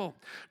Bible.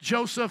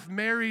 Joseph,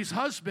 Mary's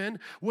husband,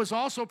 was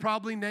also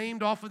probably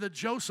named off of the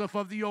Joseph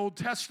of the Old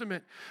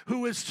Testament,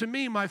 who is, to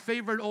me, my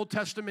favorite Old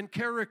Testament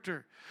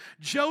character.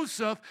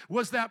 Joseph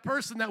was that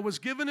person that was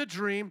given a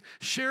dream,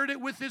 shared it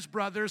with his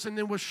brothers, and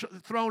then was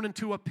thrown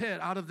into a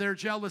pit out of their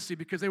jealousy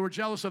because they were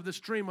jealous of this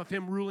dream of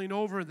him ruling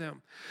over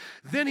them.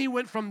 Then he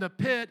went from the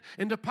pit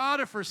into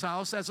Potiphar's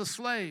house as a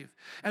slave.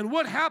 And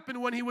what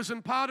happened when he was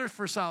in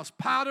Potiphar's house?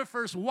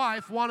 Potiphar's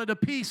wife wanted a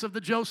piece of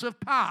the Joseph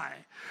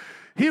pie.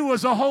 He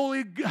was a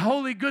holy,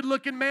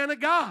 good-looking man of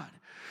God.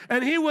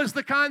 And he was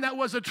the kind that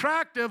was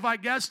attractive, I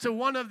guess, to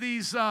one of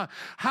these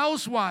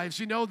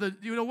housewives.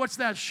 What's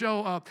that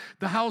show?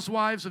 The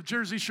Housewives of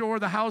Jersey Shore,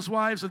 the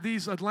Housewives of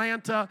these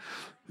Atlanta,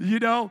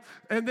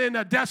 And then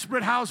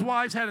Desperate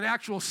Housewives had an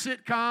actual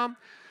sitcom,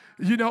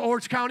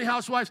 Orange County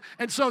Housewives.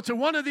 And so to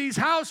one of these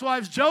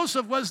housewives,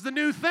 Joseph was the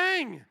new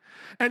thing.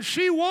 And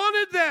she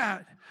wanted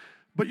that.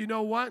 But you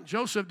know what?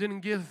 Joseph didn't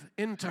give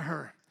in to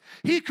her.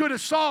 He could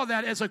have saw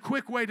that as a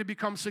quick way to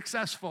become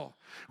successful.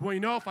 Well,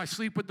 if I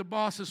sleep with the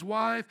boss's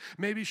wife,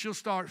 maybe she'll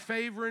start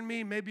favoring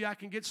me. Maybe I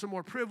can get some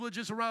more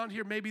privileges around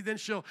here. Maybe then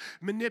she'll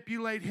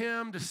manipulate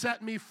him to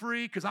set me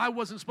free because I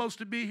wasn't supposed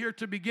to be here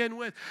to begin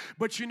with.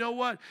 But you know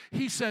what?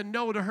 He said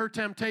no to her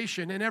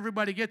temptation. And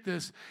everybody get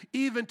this.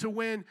 Even to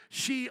when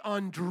she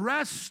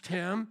undressed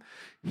him,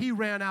 he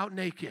ran out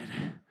naked.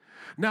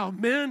 Now,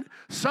 men,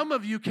 some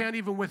of you can't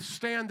even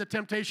withstand the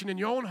temptation in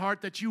your own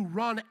heart that you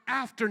run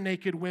after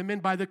naked women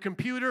by the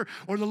computer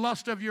or the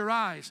lust of your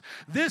eyes.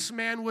 This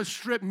man was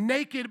stripped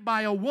naked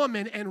by a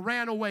woman and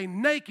ran away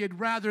naked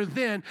rather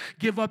than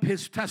give up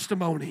his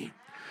testimony.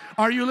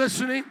 Are you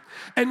listening?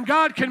 And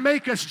God can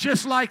make us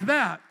just like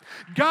that.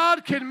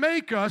 God can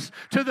make us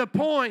to the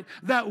point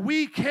that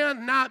we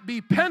cannot be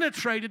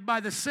penetrated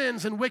by the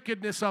sins and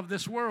wickedness of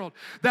this world,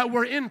 that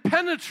we're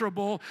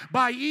impenetrable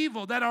by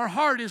evil, that our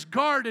heart is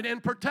guarded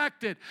and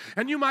protected.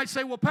 And you might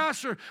say, well,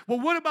 Pastor,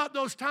 what about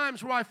those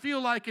times where I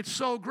feel like it's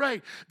so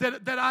great,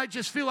 that I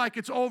just feel like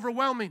it's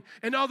overwhelming?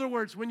 In other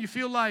words, when you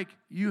feel like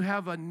you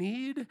have a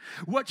need,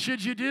 what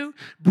should you do?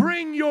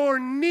 Bring your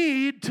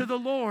need to the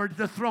Lord,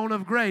 the throne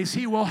of grace.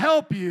 He will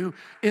help you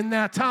in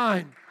that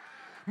time.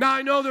 Now,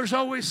 I know there's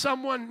always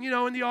someone,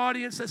 in the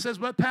audience that says,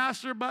 but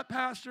Pastor, I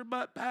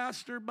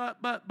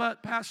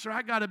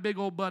got a big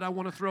old butt I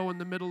want to throw in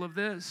the middle of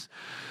this.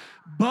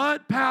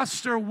 But,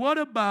 Pastor, what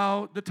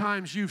about the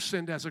times you've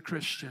sinned as a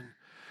Christian?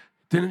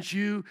 Didn't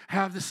you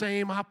have the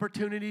same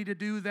opportunity to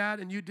do that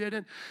and you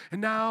didn't? And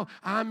now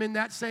I'm in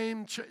that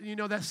same,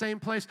 that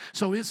same place.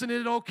 So isn't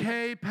it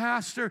okay,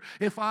 Pastor,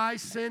 if I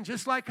sin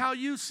just like how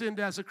you sinned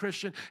as a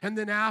Christian and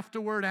then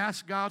afterward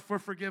ask God for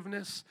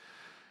forgiveness?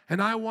 And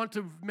I want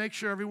to make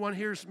sure everyone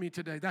hears me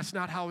today. That's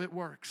not how it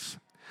works.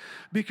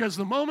 Because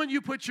the moment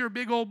you put your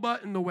big old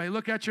butt in the way,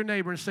 look at your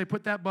neighbor and say,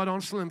 put that butt on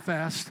slim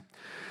fast.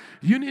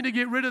 You need to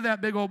get rid of that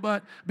big old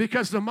butt,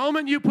 because the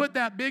moment you put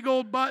that big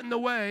old butt in the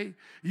way,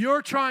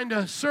 you're trying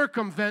to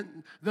circumvent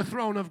the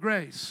throne of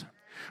grace.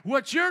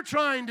 What you're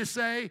trying to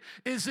say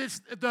is it's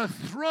the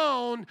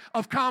throne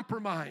of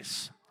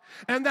compromise.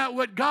 And that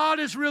what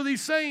God is really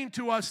saying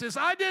to us is,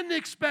 I didn't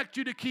expect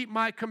you to keep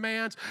my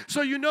commands.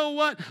 So you know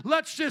what?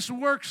 Let's just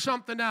work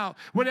something out.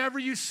 Whenever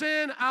you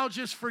sin, I'll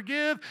just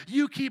forgive.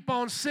 You keep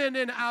on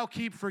sinning, I'll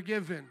keep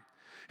forgiving.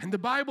 And the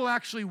Bible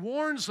actually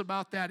warns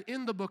about that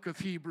in the book of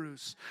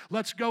Hebrews.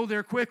 Let's go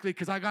there quickly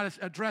because I got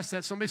to address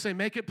that. Somebody say,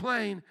 make it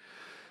plain.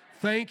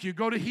 Thank you.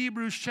 Go to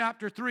Hebrews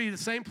chapter 3, the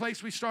same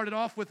place we started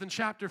off with in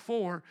chapter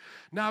 4.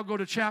 Now go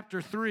to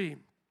chapter 3.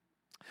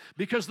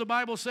 Because the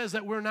Bible says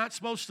that we're not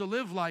supposed to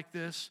live like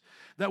this,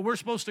 that we're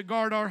supposed to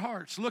guard our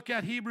hearts. Look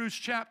at Hebrews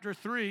chapter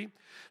 3,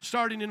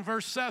 starting in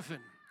verse 7.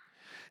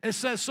 It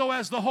says, so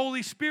as the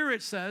Holy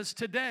Spirit says,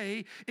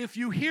 today, if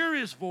you hear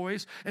his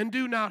voice and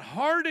do not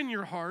harden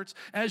your hearts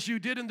as you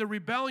did in the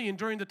rebellion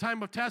during the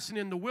time of testing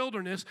in the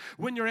wilderness,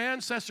 when your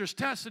ancestors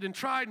tested and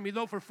tried me,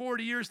 though for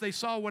 40 years they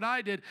saw what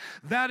I did,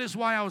 that is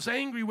why I was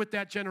angry with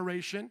that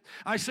generation.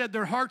 I said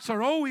their hearts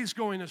are always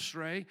going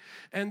astray,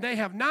 and they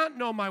have not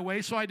known my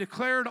way, so I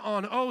declared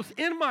on oath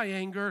in my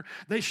anger,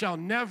 they shall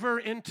never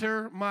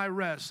enter my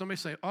rest. Somebody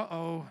say,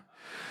 uh-oh.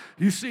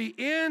 You see,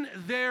 in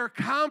their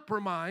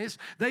compromise,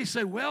 they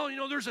said, well,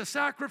 there's a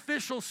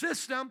sacrificial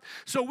system,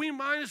 so we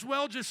might as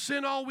well just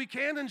sin all we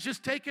can and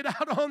just take it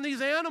out on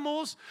these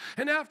animals.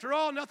 And after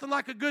all, nothing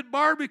like a good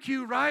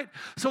barbecue, right?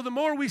 So the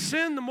more we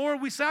sin, the more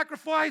we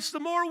sacrifice,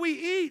 the more we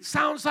eat.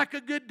 Sounds like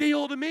a good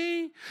deal to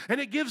me.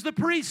 And it gives the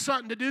priests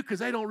something to do because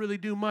they don't really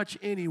do much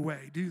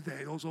anyway, do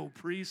they? Those old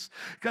priests,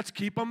 let's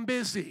keep them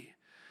busy.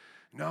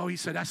 No, he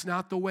said, that's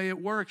not the way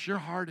it works. Your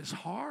heart is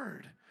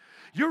hard.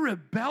 You're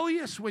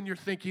rebellious when you're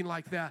thinking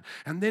like that.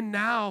 And then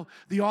now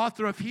the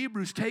author of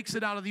Hebrews takes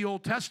it out of the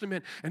Old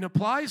Testament and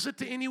applies it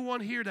to anyone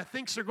here that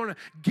thinks they're going to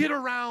get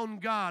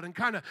around God and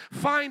kind of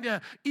find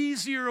a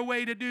easier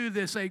way to do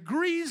this, a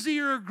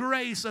greasier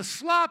grace, a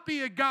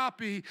sloppy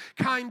agape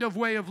kind of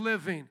way of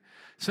living.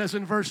 It says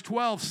in verse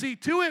 12, see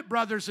to it,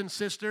 brothers and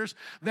sisters,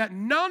 that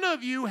none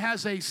of you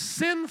has a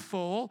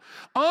sinful,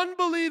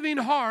 unbelieving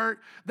heart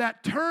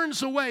that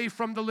turns away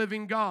from the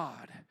living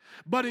God.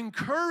 But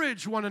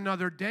encourage one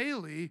another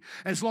daily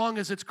as long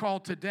as it's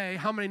called today.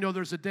 How many know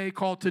there's a day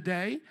called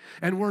today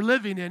and we're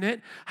living in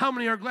it? How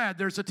many are glad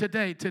there's a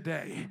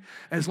today?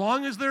 As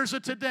long as there's a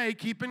today,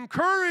 keep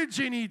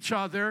encouraging each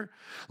other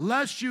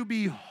lest you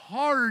be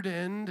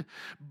hardened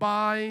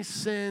by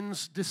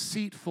sin's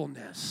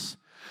deceitfulness.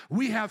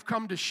 We have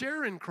come to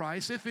share in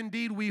Christ if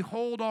indeed we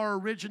hold our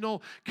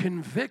original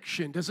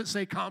conviction. Does it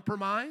say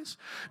compromise?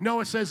 No,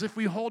 it says if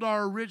we hold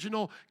our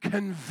original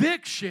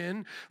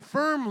conviction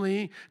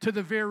firmly to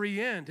the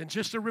very end. And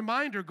just a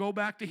reminder, go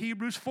back to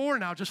Hebrews 4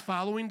 now, just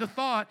following the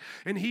thought.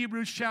 In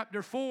Hebrews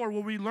chapter 4,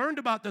 where we learned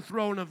about the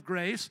throne of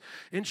grace,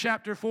 in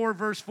chapter 4,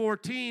 verse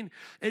 14,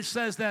 it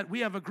says that we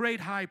have a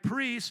great high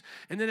priest.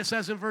 And then it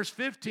says in verse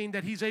 15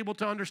 that he's able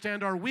to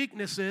understand our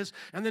weaknesses.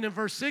 And then in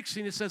verse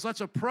 16, it says,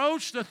 let's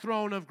approach the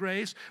throne of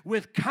grace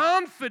with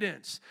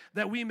confidence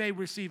that we may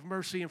receive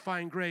mercy and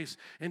find grace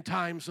in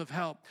times of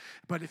help.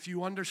 But if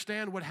you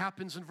understand what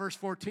happens in verse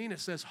 14, it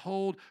says,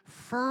 hold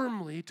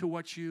firmly to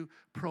what you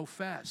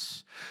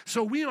profess.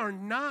 So we are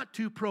not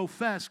to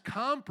profess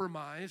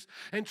compromise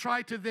and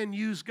try to then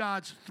use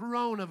God's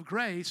throne of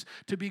grace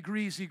to be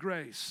greasy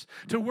grace,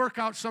 to work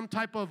out some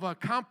type of a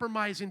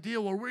compromising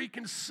deal where he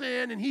can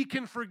sin and he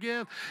can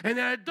forgive, and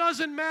that it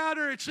doesn't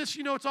matter. It's just,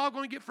 it's all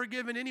going to get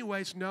forgiven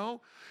anyways.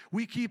 No,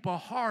 we keep a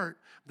heart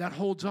that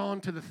holds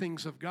on to the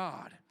things of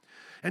God.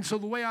 And so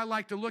the way I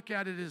like to look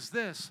at it is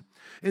this,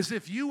 is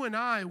if you and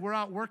I were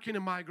out working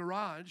in my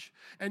garage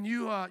and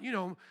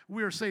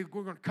we were saying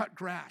we're going to cut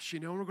grass,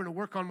 we're going to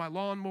work on my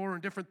lawnmower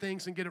and different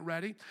things and get it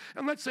ready.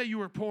 And let's say you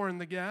were pouring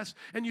the gas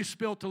and you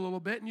spilt a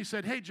little bit and you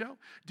said, hey, Joe,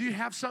 do you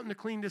have something to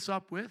clean this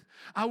up with?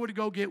 I would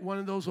go get one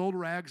of those old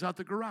rags out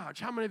the garage.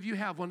 How many of you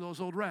have one of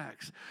those old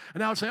rags?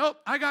 And I would say, oh,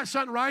 I got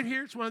something right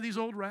here. It's one of these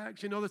old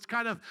rags, that's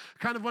kind of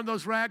one of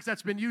those rags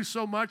that's been used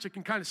so much it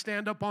can kind of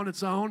stand up on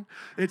its own.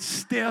 It's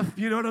stiff,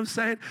 you know what I'm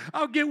saying?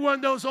 I'll get one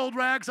of those old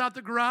rags out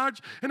the garage,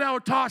 and I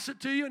would toss it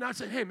to you, and I'd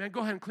say, hey, man, go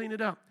ahead and clean it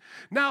up.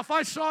 Now, if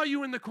I saw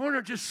you in the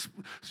corner just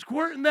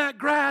squirting that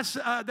grass,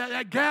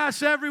 that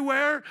gas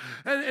everywhere,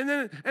 and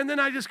then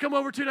I just come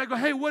over to you, and I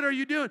go, hey, what are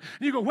you doing?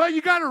 And you go, well,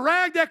 you got a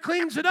rag that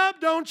cleans it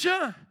up, don't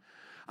you?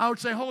 I would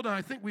say, hold on,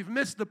 I think we've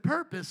missed the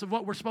purpose of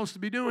what we're supposed to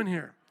be doing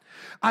here.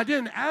 I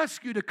didn't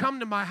ask you to come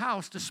to my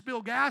house to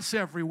spill gas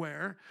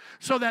everywhere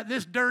so that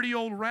this dirty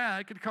old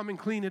rag could come and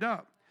clean it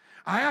up.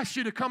 I asked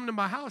you to come to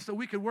my house so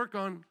we could work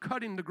on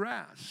cutting the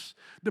grass.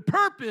 The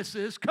purpose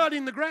is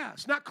cutting the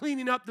grass, not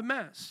cleaning up the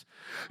mess.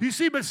 You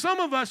see, but some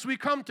of us, we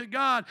come to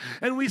God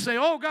and we say,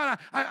 oh, God,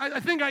 I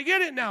think I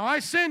get it now. I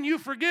sin, you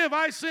forgive.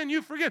 I sin,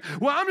 you forgive.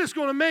 Well, I'm just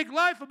going to make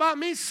life about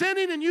me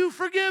sinning and you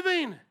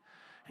forgiving.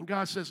 And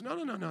God says,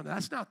 no,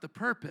 that's not the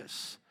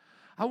purpose.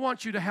 I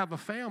want you to have a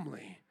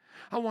family.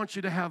 I want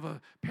you to have a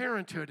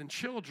parenthood and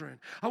children.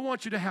 I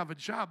want you to have a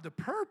job. The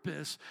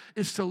purpose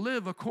is to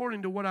live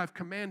according to what I've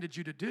commanded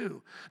you to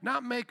do,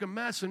 not make a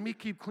mess and me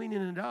keep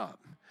cleaning it up.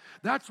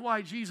 That's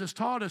why Jesus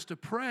taught us to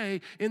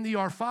pray in the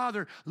Our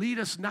Father, lead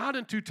us not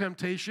into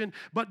temptation,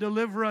 but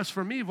deliver us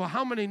from evil.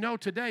 How many know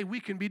today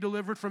we can be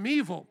delivered from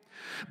evil,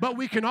 but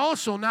we can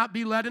also not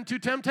be led into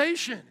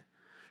temptation?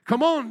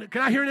 Come on,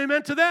 can I hear an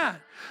amen to that?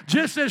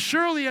 Just as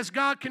surely as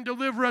God can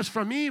deliver us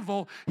from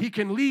evil, he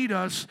can lead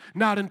us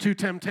not into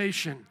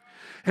temptation.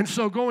 And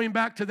so going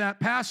back to that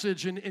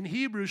passage in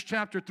Hebrews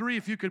chapter 3,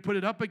 if you could put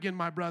it up again,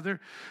 my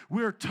brother,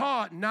 we're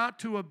taught not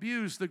to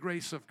abuse the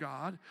grace of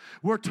God.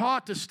 We're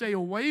taught to stay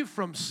away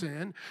from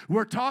sin.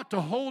 We're taught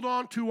to hold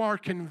on to our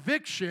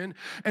conviction,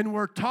 and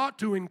we're taught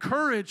to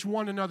encourage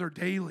one another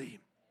daily.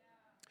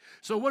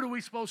 So what are we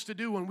supposed to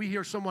do when we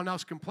hear someone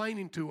else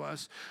complaining to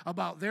us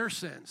about their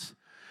sins?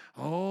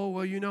 Oh,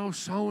 well,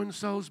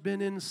 so-and-so's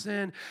been in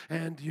sin,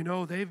 and,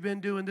 they've been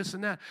doing this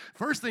and that.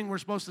 First thing we're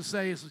supposed to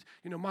say is,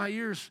 my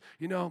ears,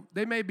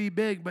 they may be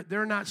big, but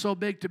they're not so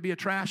big to be a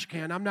trash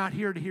can. I'm not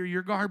here to hear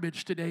your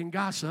garbage today and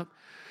gossip.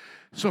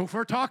 So if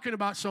we're talking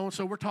about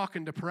so-and-so, we're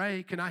talking to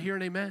pray. Can I hear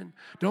an amen?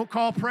 Don't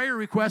call prayer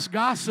requests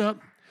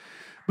gossip.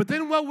 But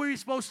then what were we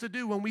supposed to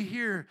do when we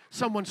hear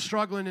someone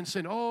struggling and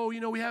saying, oh,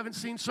 we haven't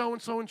seen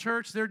so-and-so in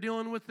church, they're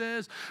dealing with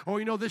this.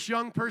 Or, this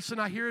young person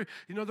I hear,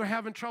 they're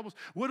having troubles.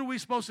 What are we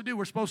supposed to do?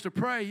 We're supposed to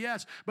pray,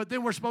 yes, but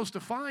then we're supposed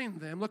to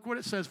find them. Look what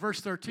it says, verse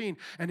 13,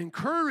 and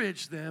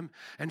encourage them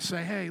and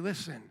say, hey,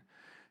 listen,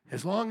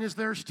 as long as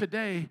there's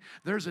today,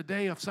 there's a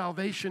day of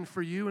salvation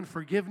for you and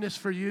forgiveness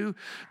for you.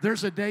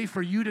 There's a day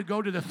for you to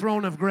go to the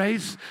throne of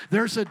grace.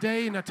 There's a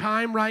day and a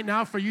time right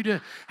now for you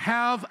to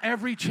have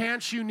every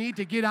chance you need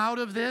to get out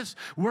of this.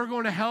 We're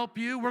going to help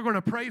you. We're going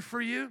to pray for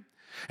you.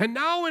 And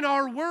now in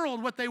our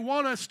world, what they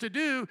want us to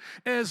do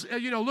is,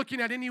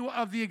 looking at any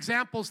of the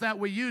examples that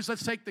we use,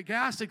 let's take the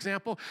gas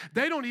example,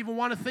 they don't even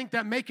want to think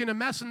that making a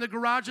mess in the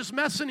garage is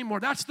mess anymore.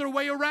 That's their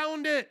way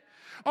around it.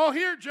 Oh,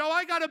 here, Joe,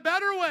 I got a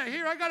better way.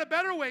 Here, I got a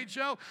better way,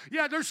 Joe.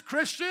 Yeah, there's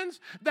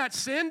Christians that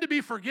sin to be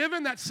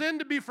forgiven,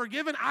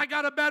 I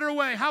got a better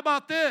way. How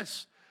about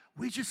this?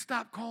 We just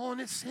stop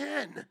calling it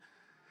sin.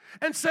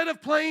 Instead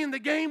of playing the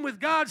game with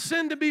God,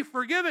 sin to be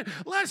forgiven,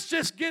 let's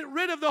just get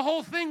rid of the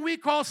whole thing we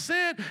call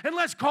sin and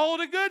let's call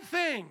it a good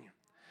thing.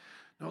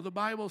 No, the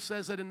Bible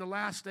says that in the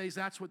last days,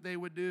 that's what they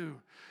would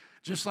do.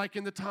 Just like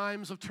in the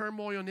times of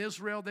turmoil in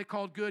Israel, they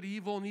called good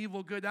evil and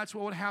evil good. That's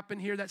what would happen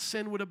here, that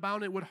sin would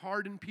abound. It would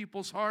harden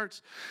people's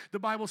hearts. The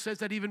Bible says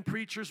that even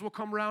preachers will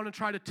come around and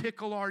try to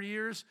tickle our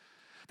ears.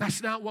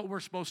 That's not what we're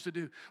supposed to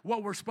do.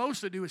 What we're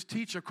supposed to do is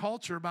teach a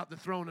culture about the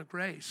throne of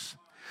grace.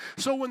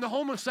 So when the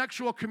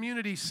homosexual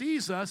community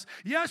sees us,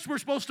 yes, we're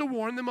supposed to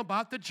warn them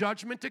about the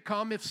judgment to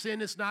come if sin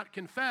is not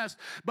confessed,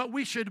 but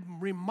we should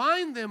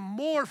remind them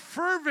more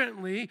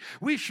fervently,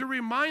 we should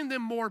remind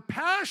them more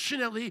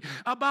passionately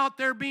about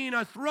there being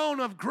a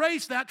throne of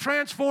grace that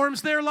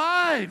transforms their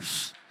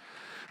lives.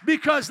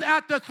 Because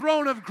at the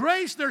throne of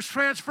grace, there's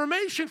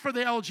transformation for the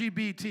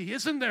LGBT,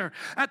 isn't there?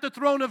 At the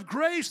throne of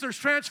grace, there's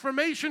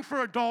transformation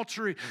for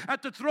adultery.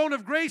 At the throne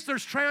of grace,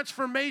 there's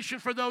transformation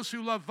for those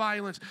who love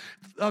violence,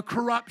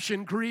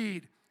 corruption,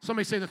 greed.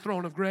 Somebody say the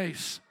throne of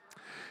grace.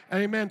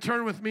 Amen.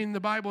 Turn with me in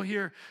the Bible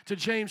here to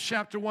James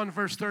chapter 1,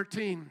 verse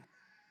 13.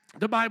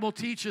 The Bible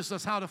teaches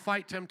us how to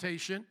fight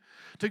temptation,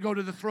 to go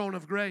to the throne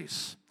of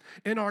grace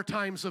in our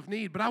times of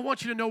need. But I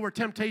want you to know where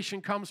temptation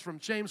comes from.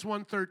 James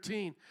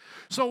 1:13.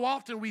 So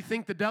often we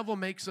think the devil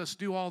makes us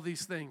do all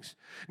these things.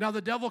 Now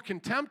the devil can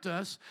tempt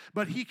us,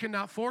 but he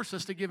cannot force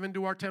us to give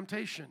into our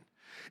temptation.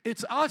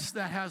 It's us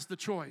that has the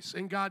choice,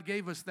 and God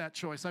gave us that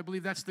choice. I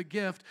believe that's the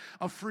gift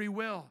of free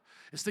will.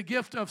 It's the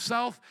gift of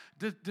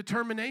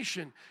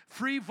self-determination,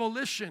 free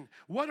volition.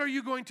 What are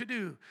you going to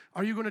do?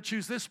 Are you going to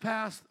choose this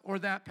path or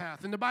that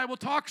path? And the Bible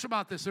talks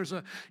about this. There's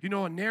a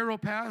narrow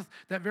path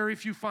that very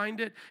few find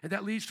it, and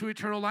that leads to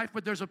eternal life,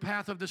 but there's a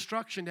path of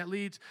destruction that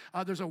leads,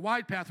 there's a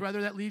wide path,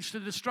 rather, that leads to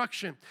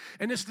destruction.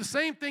 And it's the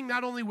same thing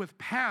not only with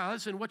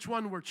paths and which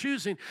one we're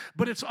choosing,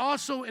 but it's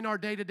also in our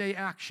day-to-day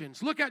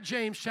actions. Look at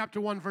James chapter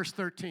 1, verse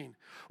 13.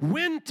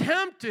 When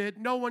tempted,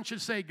 no one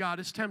should say, God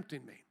is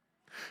tempting me.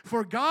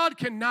 For God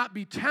cannot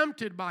be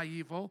tempted by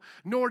evil,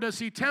 nor does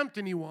he tempt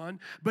anyone,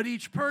 but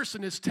each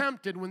person is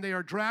tempted when they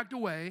are dragged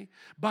away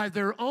by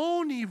their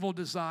own evil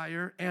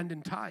desire and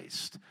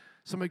enticed.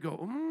 Somebody go,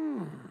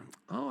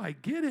 oh, I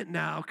get it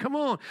now. Come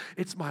on.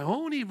 It's my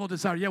own evil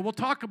desire. Yeah, we'll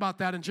talk about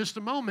that in just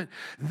a moment.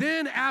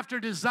 Then after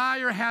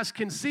desire has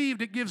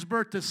conceived, it gives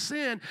birth to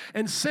sin,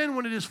 and sin,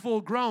 when it is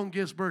full grown,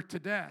 gives birth to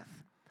death.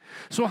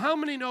 So how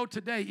many know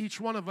today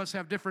each one of us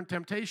have different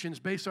temptations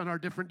based on our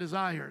different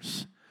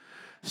desires?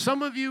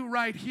 Some of you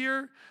right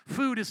here,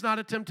 food is not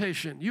a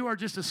temptation. You are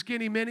just a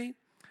skinny mini.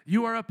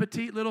 You are a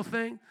petite little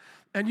thing,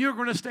 and you're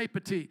going to stay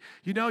petite.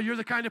 You're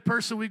the kind of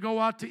person we go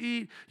out to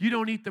eat. You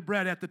don't eat the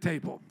bread at the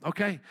table,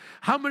 okay?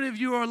 How many of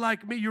you are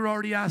like me? You're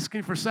already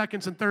asking for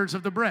seconds and thirds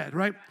of the bread,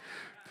 right?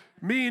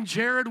 Me and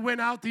Jared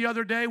went out the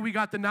other day. We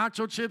got the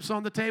nacho chips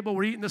on the table.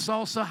 We're eating the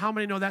salsa. How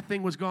many know that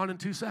thing was gone in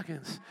 2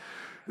 seconds?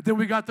 Then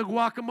we got the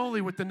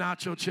guacamole with the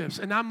nacho chips.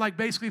 And I'm like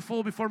basically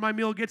full before my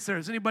meal gets there.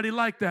 Is anybody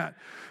like that?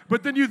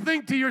 But then you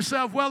think to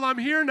yourself, well, I'm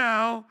here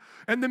now,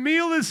 and the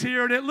meal is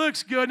here, and it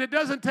looks good, and it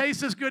doesn't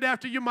taste as good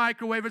after you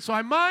microwave it, so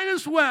I might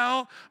as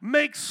well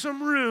make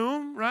some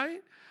room,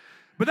 right?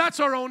 But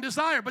that's our own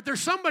desire. But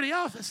there's somebody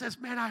else that says,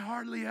 man, I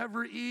hardly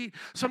ever eat.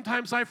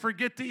 Sometimes I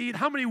forget to eat.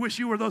 How many wish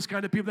you were those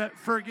kind of people that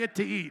forget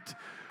to eat?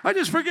 I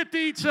just forget to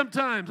eat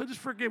sometimes. I just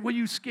forget. Well,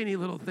 you skinny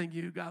little thing,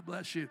 you. God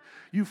bless you.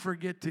 You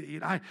forget to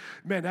eat.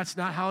 Man, that's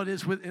not how it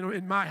is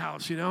in my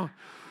house,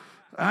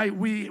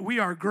 We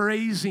are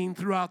grazing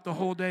throughout the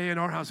whole day in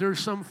our house. There's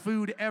some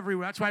food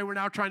everywhere. That's why we're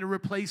now trying to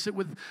replace it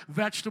with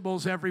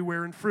vegetables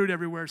everywhere and fruit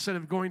everywhere instead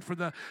of going for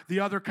the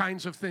other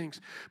kinds of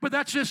things. But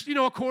that's just,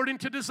 according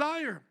to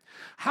desire.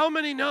 How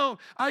many know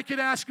I could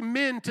ask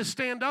men to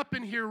stand up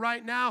in here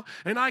right now,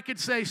 and I could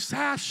say,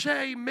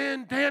 sashay,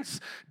 men,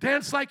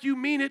 dance like you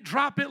mean it,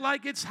 drop it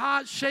like it's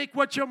hot, shake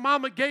what your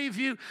mama gave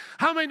you.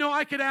 How many know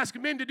I could ask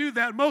men to do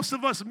that? Most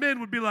of us men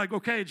would be like,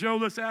 okay, Joe,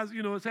 let's have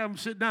them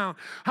sit down.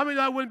 How many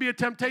know that wouldn't be a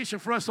temptation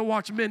for us to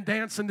watch men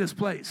dance in this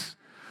place?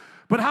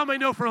 But how many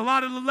know for a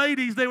lot of the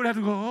ladies, they would have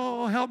to go,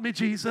 oh, help me,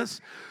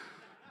 Jesus.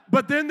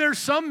 But then there's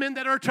some men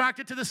that are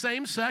attracted to the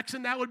same sex,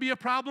 and that would be a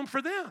problem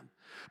for them.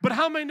 But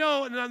how many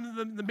know,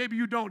 and maybe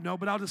you don't know,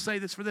 but I'll just say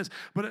this for this,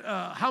 but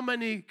how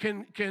many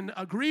can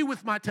agree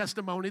with my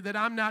testimony that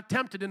I'm not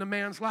tempted in a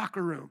man's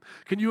locker room?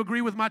 Can you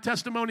agree with my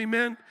testimony,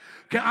 men?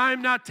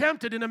 I'm not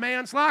tempted in a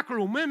man's locker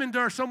room. Women,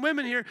 there are some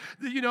women here,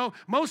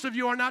 most of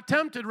you are not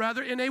tempted,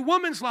 rather, in a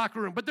woman's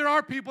locker room. But there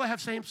are people that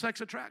have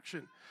same-sex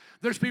attraction.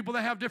 There's people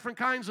that have different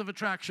kinds of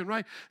attraction,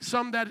 right?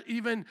 Some that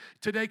even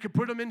today could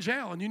put them in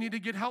jail, and you need to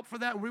get help for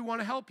that, and we want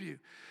to help you.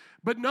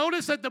 But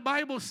notice that the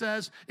Bible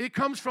says it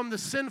comes from the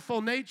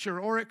sinful nature,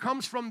 or it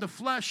comes from the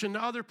flesh in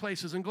other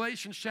places in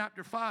Galatians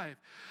chapter 5.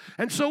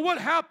 And so what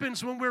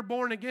happens when we're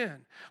born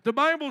again? The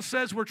Bible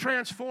says we're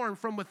transformed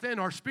from within.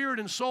 Our spirit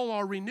and soul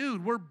are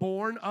renewed. We're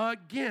born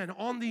again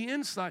on the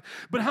inside.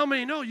 But how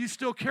many know you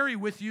still carry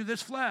with you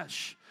this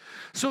flesh?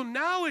 So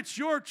now it's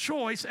your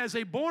choice as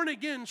a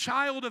born-again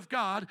child of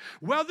God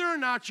whether or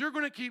not you're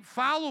going to keep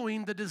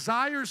following the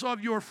desires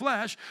of your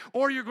flesh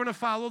or you're going to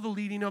follow the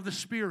leading of the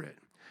Spirit.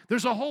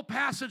 There's a whole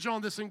passage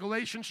on this in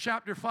Galatians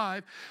chapter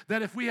 5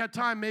 that if we had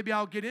time, maybe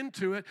I'll get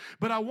into it.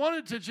 But I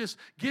wanted to just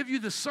give you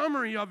the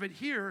summary of it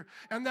here,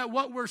 and that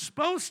what we're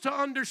supposed to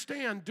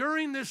understand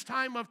during this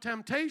time of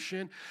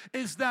temptation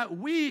is that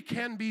we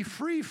can be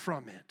free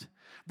from it,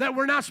 that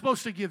we're not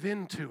supposed to give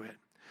in to it.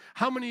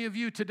 How many of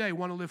you today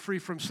want to live free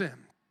from sin?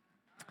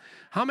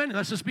 How many?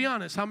 Let's just be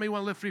honest. How many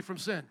want to live free from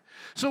sin?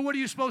 So what are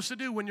you supposed to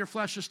do when your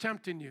flesh is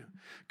tempting you?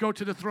 Go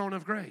to the throne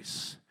of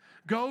grace.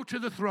 Go to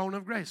the throne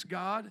of grace.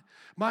 God,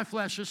 my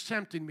flesh is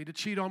tempting me to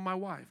cheat on my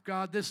wife.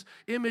 God, this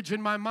image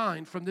in my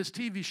mind from this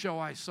TV show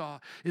I saw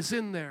is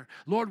in there.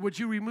 Lord, would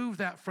you remove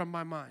that from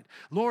my mind?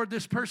 Lord,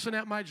 this person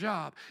at my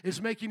job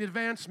is making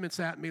advancements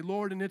at me,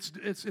 Lord, and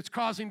it's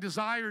causing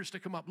desires to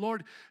come up.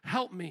 Lord,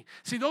 help me.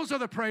 See, those are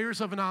the prayers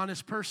of an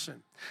honest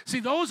person. See,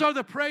 those are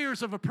the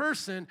prayers of a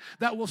person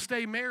that will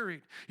stay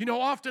married. You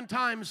know,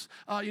 oftentimes,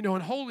 in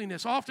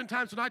holiness,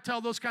 oftentimes when I tell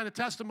those kind of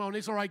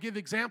testimonies or I give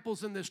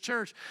examples in this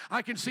church,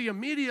 I can see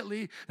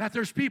immediately that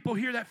there's people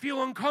here that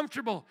feel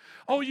uncomfortable.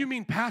 Oh, you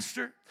mean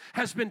pastor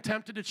has been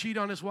tempted to cheat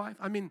on his wife?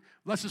 I mean,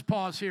 let's just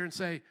pause here and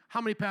say, how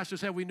many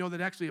pastors have we know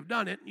that actually have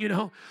done it,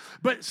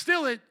 But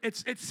still,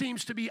 it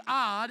seems to be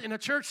odd in a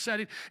church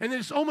setting, and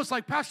it's almost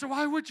like, Pastor,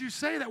 why would you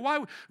say that?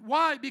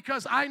 Why?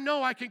 Because I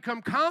know I can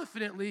come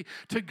confidently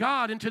to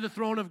God and to the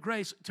throne of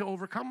grace to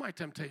overcome my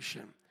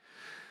temptation.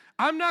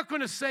 I'm not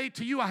going to say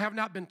to you I have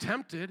not been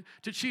tempted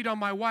to cheat on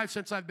my wife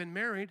since I've been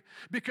married,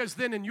 because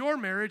then in your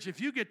marriage,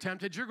 if you get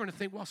tempted, you're going to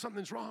think, well,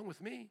 something's wrong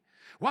with me.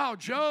 Wow,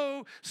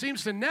 Joe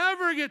seems to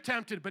never get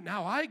tempted, but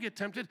now I get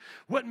tempted.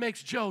 What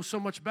makes Joe so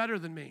much better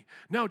than me?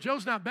 No,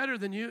 Joe's not better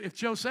than you. If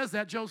Joe says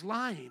that, Joe's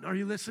lying. Are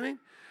you listening?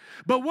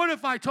 But what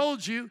if I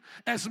told you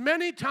as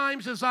many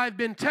times as I've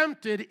been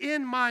tempted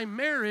in my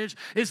marriage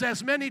is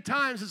as many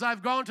times as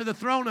I've gone to the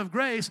throne of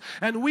grace,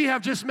 and we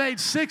have just made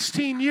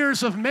 16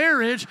 years of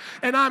marriage,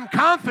 and I'm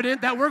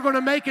confident that we're going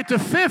to make it to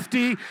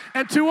 50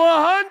 and to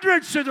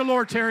 100 should the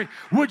Lord tarry.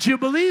 Would you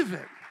believe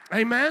it?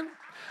 Amen?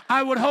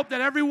 I would hope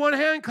that everyone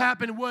hand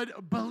clapping would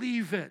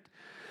believe it,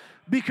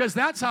 because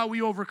that's how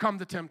we overcome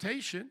the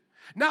temptation.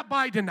 Not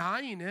by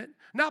denying it,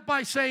 not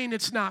by saying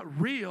it's not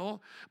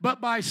real,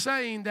 but by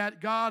saying that,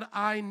 God,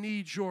 I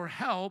need your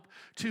help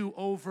to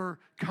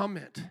overcome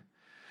it.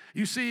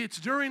 You see, it's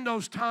during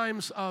those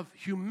times of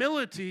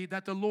humility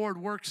that the Lord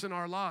works in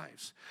our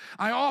lives.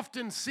 I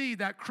often see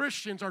that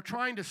Christians are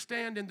trying to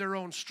stand in their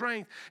own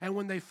strength, and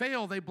when they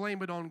fail, they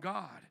blame it on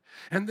God.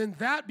 And then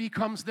that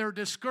becomes their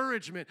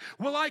discouragement.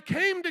 Well, I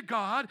came to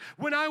God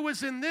when I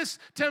was in this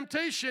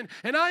temptation,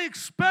 and I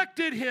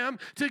expected him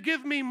to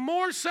give me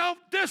more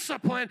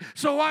self-discipline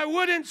so I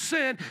wouldn't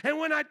sin. And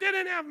when I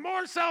didn't have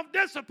more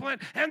self-discipline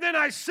and then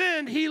I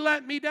sinned, he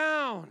let me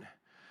down.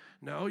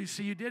 No, you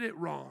see, you did it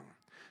wrong.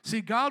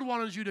 See, God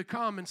wanted you to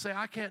come and say,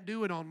 I can't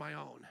do it on my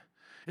own.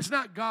 It's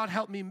not, God,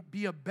 help me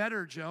be a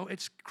better Joe.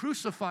 It's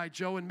crucify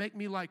Joe and make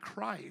me like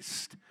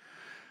Christ.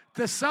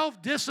 The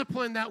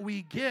self-discipline that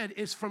we get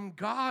is from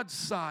God's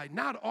side,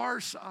 not our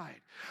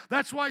side.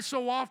 That's why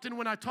so often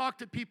when I talk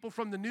to people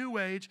from the New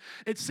Age,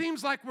 it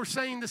seems like we're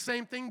saying the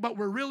same thing, but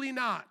we're really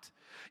not.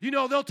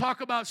 They'll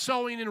talk about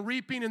sowing and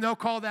reaping, and they'll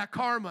call that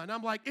karma. And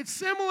I'm like, it's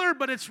similar,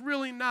 but it's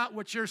really not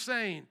what you're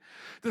saying.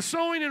 The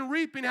sowing and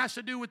reaping has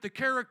to do with the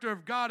character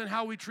of God and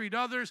how we treat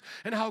others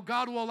and how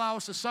God will allow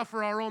us to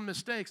suffer our own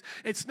mistakes.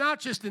 It's not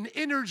just an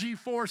energy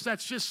force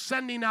that's just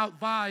sending out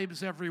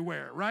vibes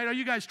everywhere, right? Are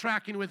you guys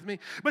tracking with me?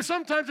 But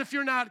sometimes if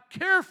you're not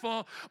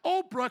careful,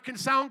 Oprah can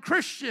sound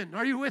Christian.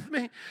 Are you with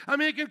me? I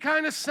mean, it can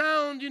kind of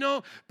sound,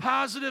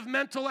 positive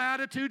mental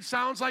attitude,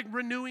 sounds like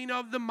renewing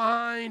of the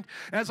mind.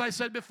 As I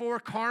said before,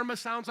 karma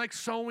sounds like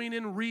sowing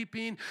and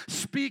reaping.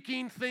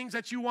 Speaking things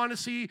that you want to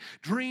see,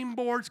 dream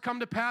boards come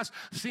to pass,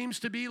 seems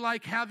to be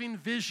like having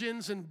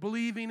visions and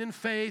believing in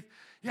faith.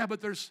 Yeah,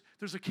 but there's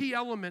a key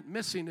element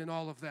missing in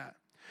all of that.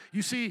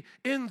 You see,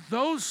 in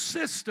those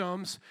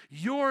systems,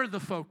 you're the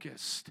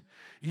focused.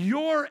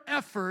 Your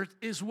effort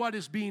is what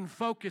is being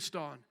focused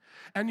on.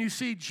 And you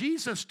see,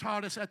 Jesus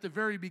taught us at the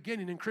very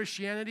beginning in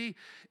Christianity,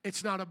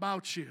 it's not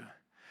about you.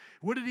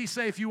 What did he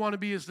say if you want to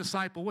be his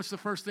disciple? What's the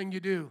first thing you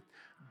do?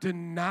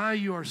 Deny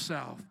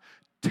yourself.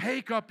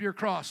 Take up your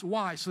cross.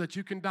 Why? So that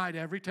you can die to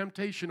every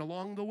temptation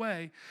along the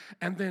way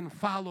and then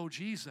follow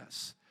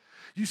Jesus.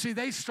 You see,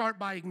 they start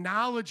by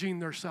acknowledging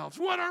themselves.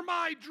 What are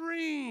my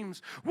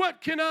dreams?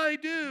 What can I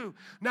do?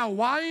 Now,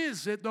 why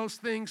is it those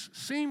things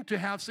seem to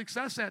have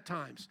success at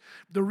times?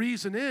 The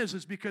reason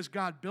is because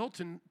God built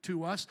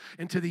into us,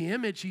 into the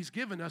image He's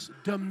given us,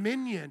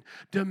 dominion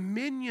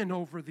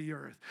over the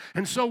earth.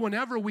 And so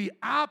whenever we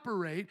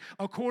operate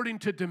according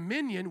to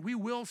dominion, we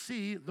will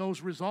see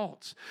those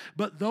results.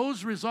 But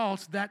those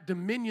results, that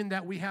dominion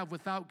that we have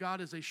without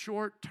God, is a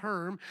short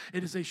term,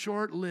 it is a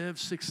short-lived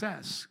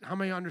success. How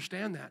many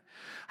understand that?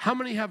 How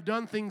many have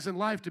done things in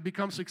life to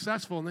become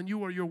successful and then you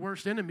were your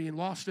worst enemy and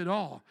lost it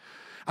all?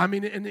 I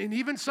mean, and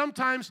even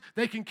sometimes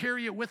they can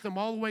carry it with them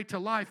all the way to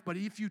life, but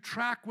if you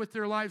track with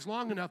their lives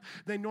long enough,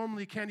 they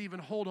normally can't even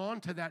hold on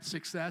to that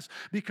success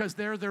because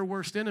they're their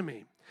worst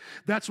enemy.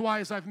 That's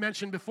why, as I've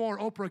mentioned before,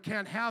 Oprah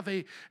can't have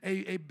a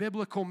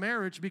biblical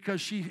marriage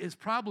because she is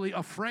probably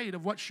afraid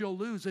of what she'll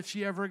lose if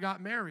she ever got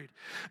married.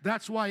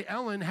 That's why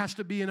Ellen has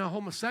to be in a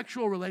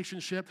homosexual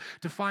relationship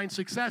to find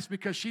success,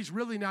 because she's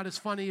really not as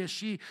funny as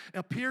she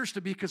appears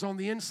to be, because on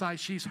the inside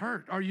she's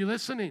hurt. Are you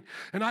listening?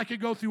 And I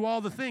could go through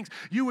all the things.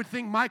 You would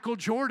think Michael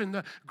Jordan,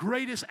 the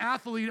greatest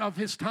athlete of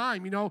his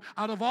time,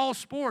 out of all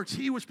sports,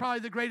 he was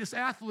probably the greatest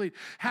athlete,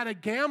 had a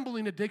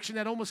gambling addiction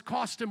that almost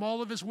cost him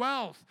all of his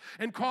wealth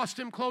and cost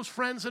him close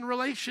friends and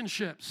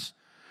relationships.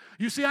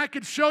 You see, I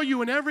could show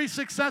you in every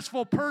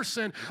successful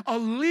person a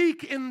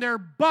leak in their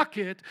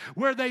bucket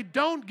where they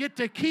don't get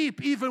to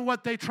keep even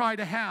what they try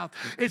to have.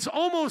 It's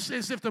almost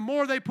as if the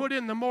more they put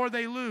in, the more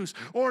they lose.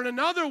 Or in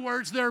other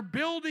words, they're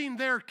building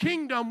their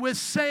kingdom with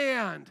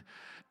sand,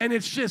 and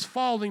it's just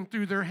falling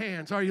through their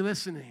hands. Are you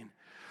listening?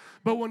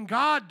 But when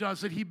God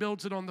does it, He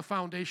builds it on the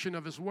foundation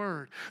of His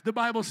Word. The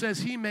Bible says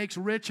He makes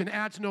rich and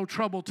adds no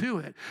trouble to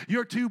it.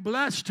 You're too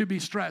blessed to be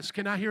stressed.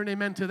 Can I hear an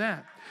amen to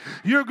that?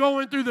 You're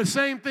going through the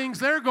same things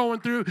they're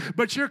going through,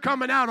 but you're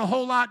coming out a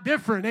whole lot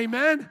different.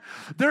 Amen?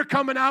 They're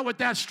coming out with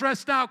that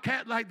stressed out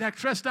cat, like that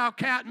stressed out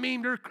cat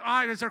meme. Their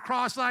eyes are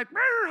cross-eyed.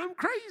 I'm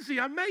crazy.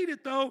 I made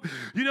it though.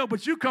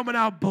 But you're coming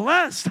out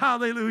blessed.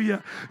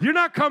 Hallelujah. You're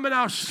not coming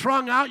out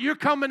strung out. You're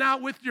coming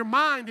out with your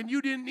mind, and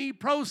you didn't need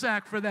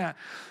Prozac for that.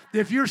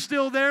 If you're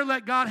still there,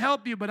 let God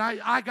help you. But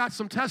I got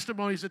some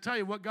testimonies to tell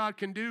you what God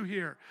can do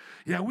here.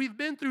 Yeah, we've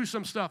been through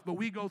some stuff, but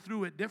we go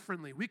through it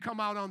differently. We come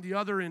out on the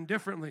other end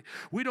differently.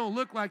 We don't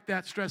look like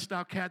that stressed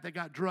out cat that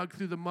got drugged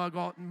through the mud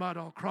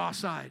all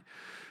cross-eyed.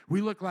 We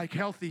look like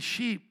healthy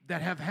sheep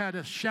that have had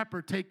a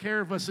shepherd take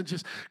care of us and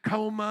just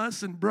comb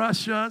us and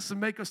brush us and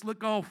make us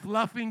look all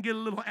fluffy and get a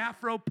little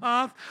afro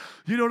puff.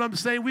 You know what I'm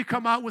saying? We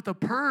come out with a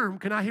perm.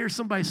 Can I hear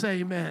somebody say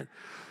amen?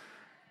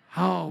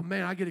 Oh,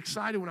 man, I get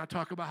excited when I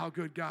talk about how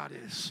good God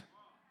is.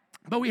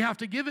 But we have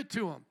to give it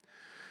to Him.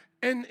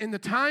 And in the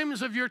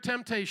times of your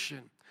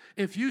temptation,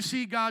 if you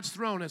see God's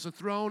throne as a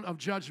throne of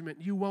judgment,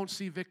 you won't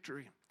see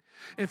victory.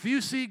 If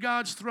you see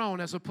God's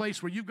throne as a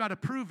place where you've got to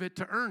prove it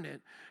to earn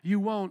it, you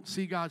won't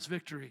see God's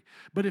victory.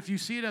 But if you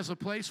see it as a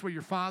place where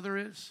your Father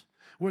is,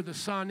 where the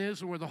Son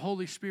is, or where the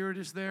Holy Spirit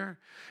is there,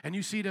 and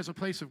you see it as a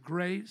place of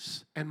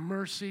grace and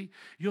mercy,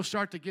 you'll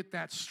start to get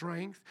that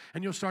strength,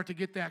 and you'll start to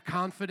get that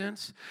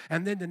confidence.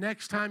 And then the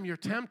next time you're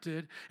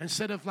tempted,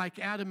 instead of like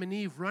Adam and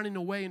Eve running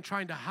away and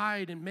trying to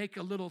hide and make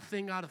a little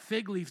thing out of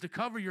fig leaves to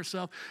cover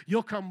yourself,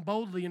 you'll come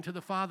boldly into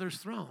the Father's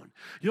throne.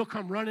 You'll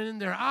come running in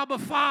there. Abba,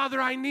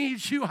 Father, I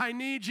need you. I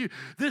need you.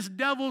 This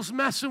devil's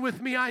messing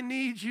with me. I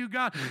need you,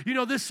 God.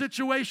 This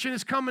situation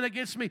is coming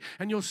against me.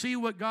 And you'll see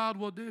what God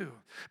will do.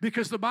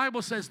 Because the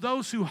Bible says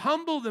those who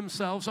humble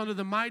themselves under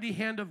the mighty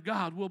hand of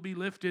God will be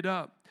lifted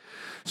up.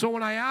 So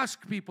when I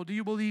ask people, do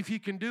you believe He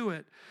can do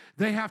it?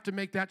 They have to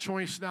make that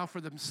choice now for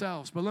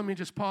themselves. But let me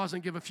just pause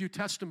and give a few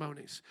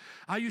testimonies.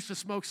 I used to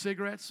smoke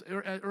cigarettes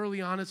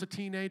early on as a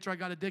teenager. I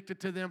got addicted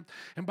to them.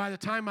 And by the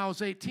time I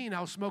was 18,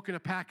 I was smoking a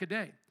pack a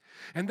day.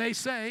 And they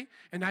say,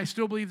 and I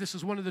still believe this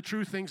is one of the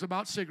true things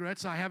about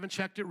cigarettes, I haven't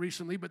checked it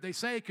recently, but they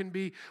say it can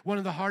be one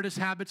of the hardest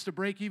habits to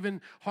break,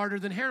 even harder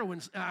than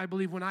heroin. I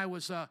believe when I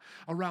was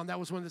around, that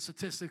was one of the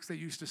statistics they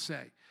used to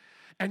say.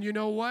 And you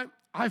know what?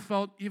 I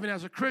felt, even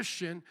as a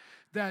Christian,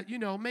 that,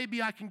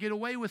 maybe I can get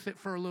away with it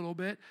for a little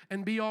bit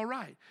and be all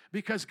right,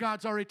 because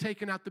God's already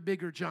taken out the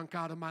bigger junk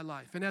out of my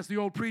life. And as the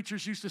old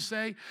preachers used to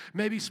say,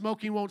 maybe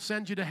smoking won't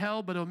send you to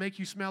hell, but it'll make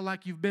you smell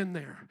like you've been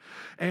there.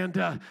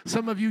 And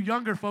some of you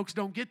younger folks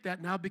don't get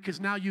that now, because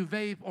now you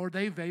vape, or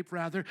they vape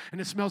rather, and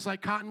it smells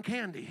like cotton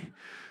candy.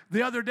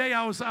 The other day,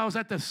 I was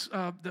at this,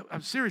 I'm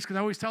serious because I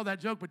always tell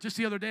that joke, but just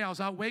the other day I was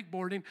out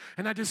wakeboarding,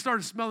 and I just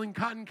started smelling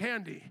cotton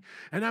candy.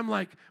 And I'm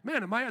like,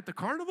 man, am I at the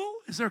carnival?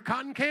 Is there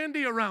cotton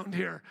candy around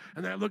here?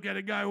 And then I look at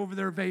a guy over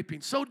there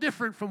vaping. So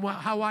different from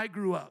how I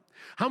grew up.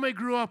 How many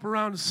grew up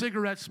around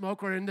cigarette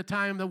smoke, or in the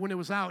time that when it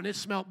was out, and it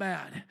smelled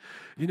bad?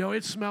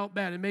 It smelled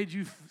bad. It made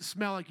you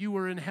smell like you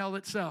were in hell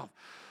itself.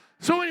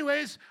 So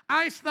anyways,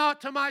 I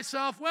thought to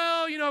myself,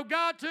 well,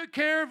 God took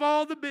care of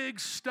all the big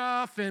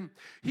stuff, and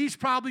he's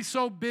probably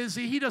so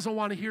busy. He doesn't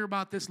want to hear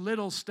about this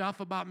little stuff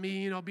about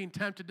me, being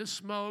tempted to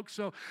smoke.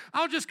 So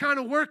I'll just kind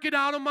of work it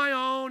out on my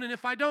own, and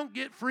if I don't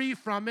get free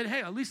from it,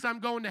 hey, at least I'm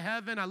going to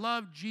heaven. I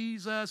love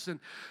Jesus,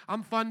 and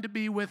I'm fun to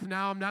be with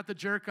now. I'm not the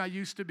jerk I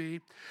used to be.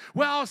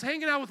 Well, I was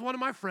hanging out with one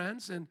of my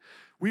friends, and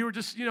we were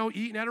just,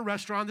 eating at a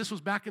restaurant. This was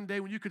back in the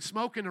day when you could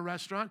smoke in a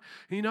restaurant.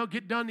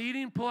 Get done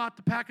eating, pull out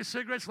the pack of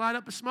cigarettes, light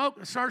up a smoke,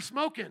 and start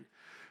smoking.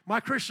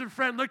 My Christian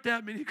friend looked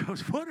at me and he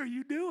goes, "What are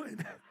you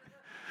doing?"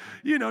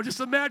 Just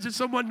imagine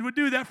someone would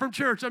do that from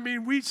church. I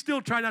mean, we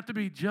still try not to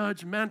be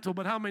judgmental,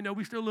 but how many know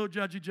we still a little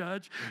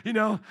judge?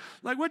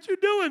 Like, what you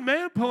doing,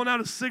 man? Pulling out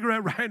a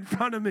cigarette right in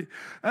front of me.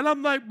 And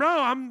I'm like, bro,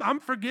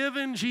 I'm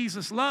forgiven.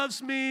 Jesus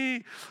loves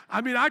me.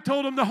 I mean, I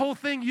told him the whole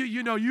thing.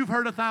 You've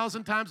heard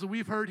 1,000 times that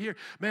we've heard here.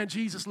 Man,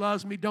 Jesus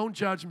loves me. Don't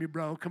judge me,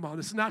 bro. Come on.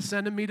 This is not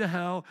sending me to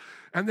hell.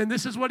 And then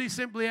this is what he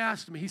simply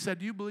asked me. He said,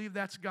 do you believe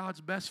that's God's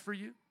best for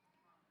you?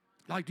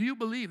 Like, do you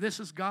believe this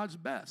is God's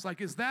best?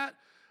 Like, is that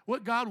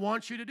what God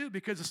wants you to do?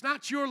 Because it's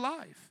not your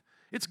life.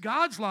 It's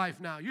God's life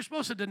now. You're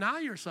supposed to deny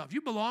yourself.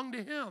 You belong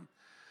to him.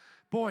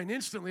 Boy, and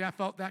instantly I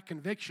felt that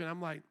conviction.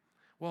 I'm like,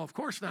 well, of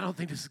course not. I don't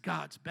think this is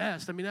God's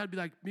best. I mean, that'd be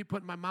like me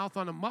putting my mouth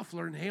on a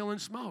muffler and inhaling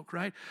smoke,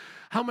 right?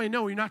 How many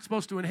know you're not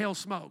supposed to inhale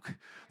smoke?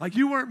 Like,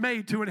 you weren't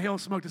made to inhale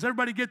smoke. Does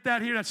everybody get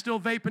that here that's still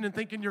vaping and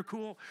thinking you're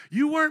cool?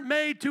 You weren't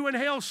made to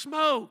inhale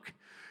smoke.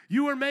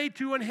 You were made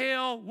to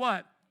inhale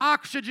what?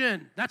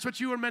 Oxygen. That's what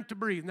you were meant to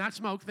breathe, not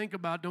smoke. Think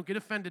about it. Don't get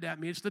offended at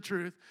me. It's the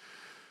truth.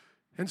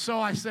 And so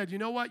I said, you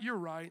know what? You're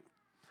right.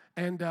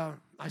 And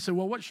I said,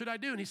 well, what should I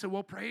do? And he said,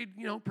 well, pray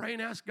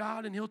and ask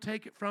God, and he'll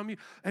take it from you.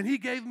 And he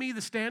gave me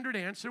the standard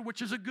answer,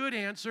 which is a good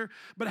answer.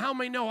 But how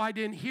many know I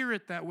didn't hear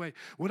it that way?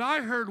 What I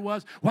heard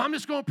was, well, I'm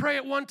just going to pray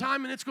it one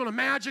time, and it's going to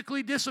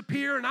magically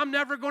disappear, and I'm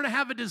never going to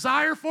have a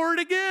desire for it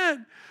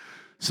again.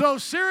 So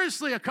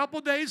seriously, a couple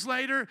days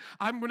later,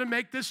 I'm going to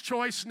make this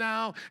choice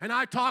now. And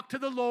I talk to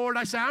the Lord.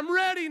 I say, I'm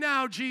ready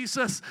now,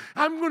 Jesus.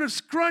 I'm going to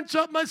scrunch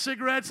up my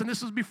cigarettes. And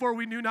this was before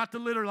we knew not to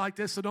litter like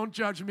this, so don't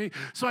judge me.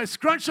 So I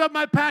scrunched up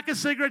my pack of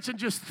cigarettes and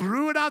just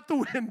threw it out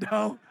the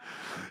window.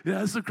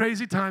 Yeah, it's a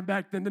crazy time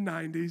back then, the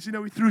 90s.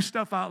 We threw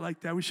stuff out like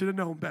that. We should have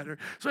known better.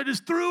 So I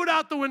just threw it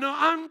out the window.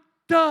 I'm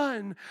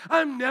done.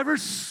 I'm never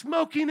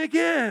smoking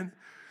again.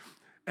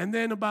 And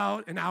then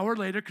about an hour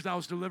later, because I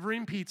was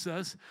delivering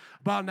pizzas,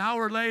 about an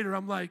hour later,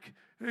 I'm like,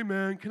 hey,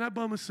 man, can I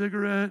bum a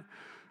cigarette?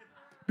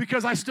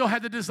 Because I still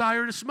had the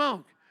desire to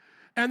smoke.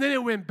 And then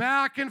it went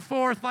back and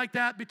forth like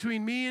that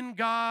between me and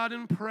God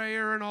and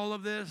prayer and all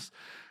of this.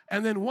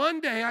 And then one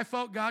day, I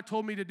felt God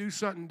told me to do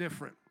something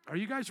different. Are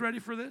you guys ready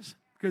for this?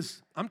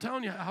 Because I'm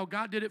telling you how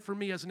God did it for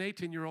me as an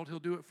 18-year-old. He'll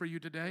do it for you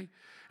today.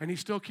 And he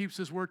still keeps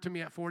his word to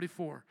me at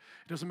 44.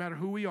 It doesn't matter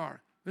who we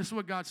are. This is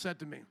what God said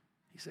to me.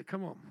 He said,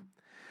 come on.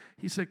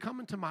 He said, come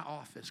into my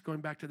office,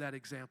 going back to that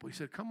example. He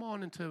said, come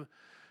on into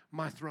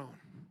my throne.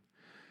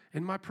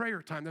 In my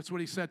prayer time, that's what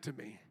he said to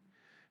me.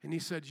 And he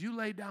said, you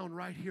lay down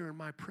right here in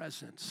my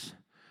presence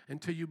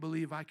until you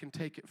believe I can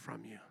take it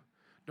from you.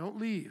 Don't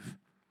leave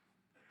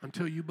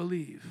until you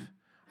believe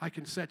I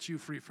can set you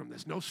free from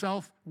this. No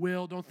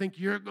self-will. Don't think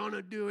you're going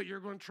to do it. You're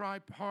going to try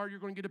hard.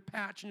 You're going to get a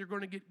patch and you're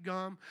going to get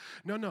gum.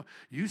 No.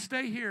 You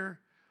stay here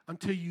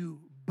until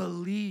you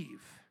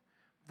believe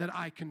that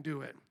I can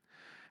do it.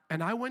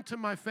 And I went to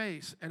my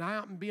face, and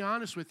I'll be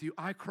honest with you,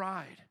 I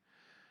cried.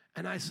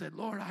 And I said,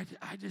 Lord, I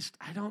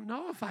don't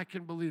know if I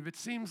can believe. It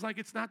seems like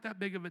it's not that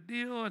big of a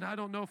deal, and I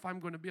don't know if I'm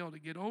going to be able to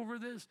get over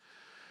this.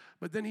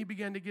 But then he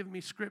began to give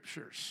me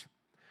scriptures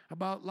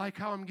about like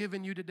how I'm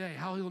giving you today,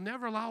 how he'll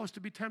never allow us to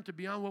be tempted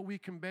beyond what we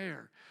can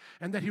bear,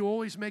 and that he'll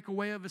always make a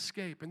way of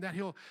escape, and that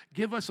he'll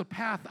give us a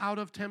path out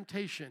of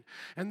temptation,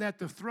 and that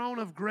the throne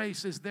of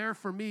grace is there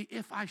for me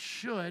if I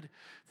should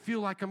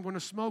feel like I'm going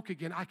to smoke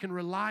again. I can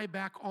rely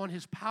back on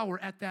his power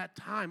at that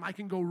time. I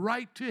can go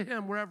right to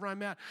him wherever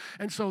I'm at.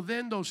 And so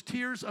then those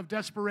tears of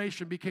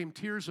desperation became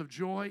tears of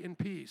joy and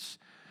peace.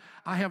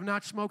 I have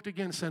not smoked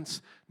again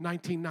since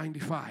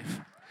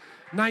 1995.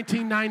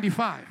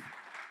 1995.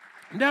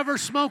 Never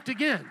smoked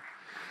again.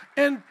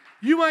 And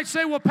you might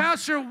say, well,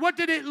 Pastor, what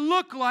did it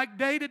look like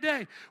day to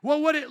day?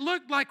 Well, what it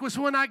looked like was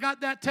when I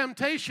got that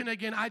temptation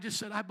again, I just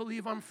said, I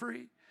believe I'm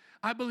free.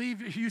 I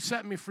believe you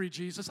set me free,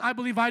 Jesus. I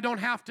believe I don't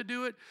have to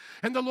do it.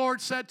 And the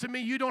Lord said to me,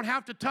 you don't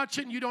have to touch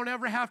it and you don't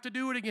ever have to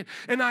do it again.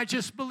 And I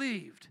just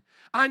believed.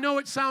 I know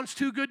it sounds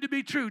too good to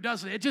be true,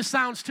 doesn't it? It just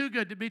sounds too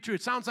good to be true.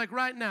 It sounds like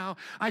right now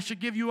I should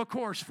give you a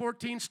course,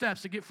 14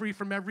 steps to get free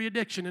from every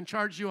addiction and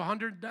charge you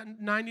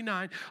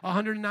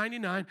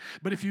 $199.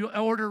 But if you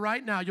order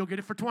right now, you'll get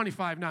it for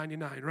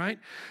 $25.99, right?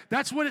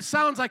 That's what it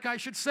sounds like I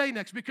should say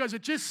next because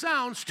it just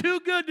sounds too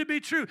good to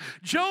be true.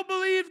 Job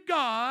believed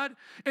God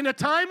in a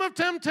time of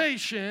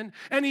temptation,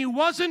 and he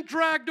wasn't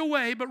dragged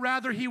away, but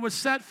rather he was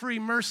set free.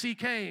 Mercy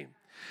came.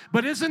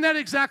 But isn't that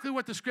exactly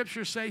what the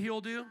scriptures say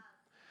he'll do?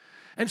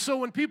 And so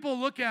when people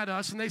look at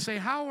us and they say,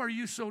 how are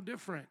you so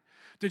different?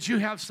 Did you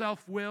have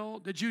self-will?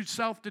 Did you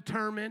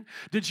self-determine?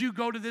 Did you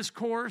go to this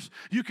course?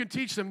 You can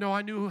teach them. No,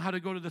 I knew how to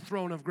go to the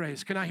throne of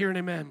grace. Can I hear an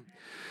amen?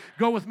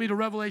 Go with me to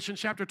Revelation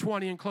chapter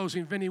 20 in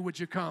closing. Vinny, would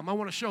you come? I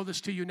want to show this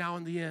to you now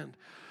in the end.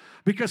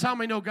 Because how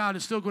many know God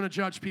is still going to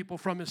judge people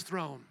from his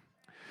throne?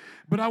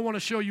 But I want to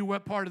show you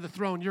what part of the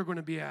throne you're going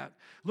to be at.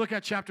 Look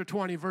at chapter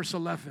 20, verse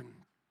 11.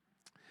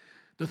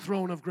 The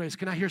throne of grace.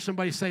 Can I hear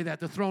somebody say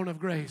that? The throne of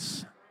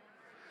grace.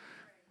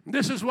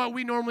 This is what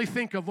we normally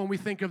think of when we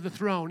think of the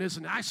throne,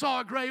 isn't it? I saw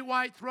a great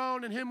white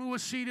throne and him who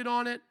was seated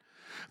on it.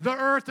 The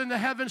earth and the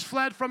heavens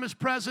fled from his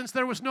presence.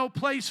 There was no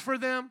place for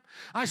them.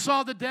 I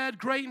saw the dead,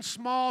 great and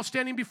small,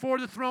 standing before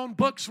the throne.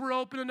 Books were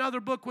open. Another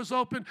book was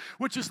open,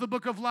 which is the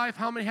book of life.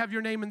 How many have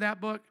your name in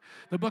that book?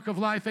 The book of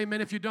life,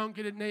 amen. If you don't,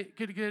 get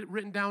it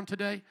written down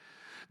today.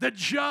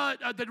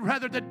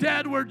 The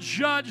dead were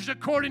judged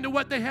according to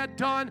what they had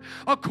done,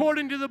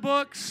 according to the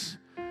books.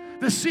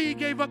 The sea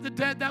gave up the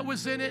dead that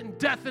was in it, and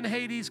death and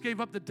Hades gave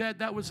up the dead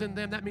that was in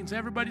them. That means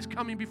everybody's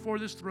coming before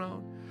this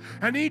throne.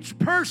 And each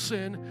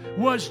person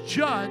was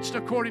judged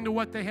according to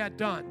what they had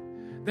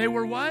done. They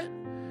were what?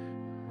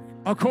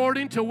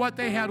 According to what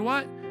they had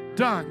what?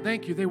 Done.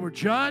 Thank you. They were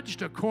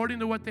judged according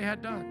to what they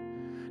had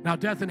done. Now,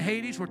 death and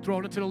Hades were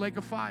thrown into the lake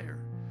of fire.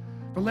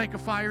 The lake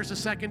of fire is the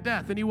second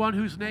death. Anyone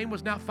whose name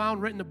was not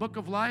found written in the book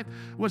of life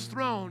was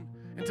thrown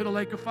into the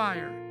lake of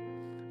fire.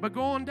 But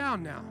go on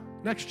down now.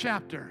 Next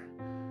chapter.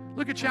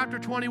 Look at chapter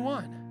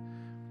 21.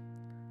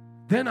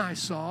 Then I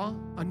saw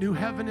a new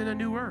heaven and a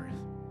new earth.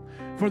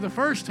 For the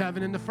first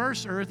heaven and the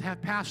first earth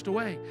have passed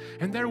away,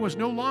 and there was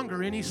no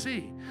longer any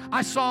sea.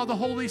 I saw the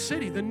holy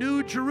city, the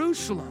new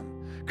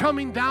Jerusalem,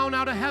 coming down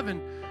out of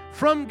heaven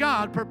from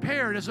God,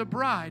 prepared as a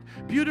bride,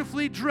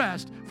 beautifully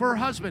dressed for her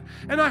husband.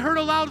 And I heard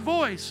a loud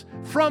voice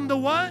from the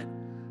what?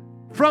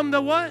 From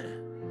the what?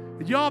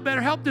 Y'all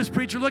better help this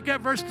preacher. Look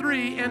at verse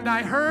 3. And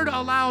I heard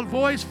a loud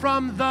voice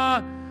from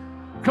the...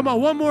 Come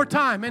on, one more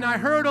time. And I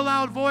heard a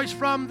loud voice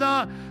from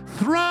the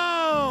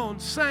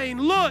throne saying,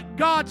 look,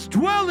 God's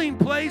dwelling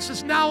place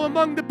is now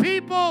among the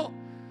people,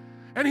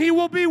 and he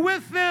will be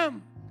with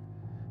them.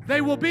 They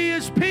will be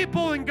his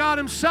people, and God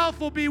himself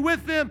will be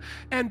with them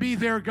and be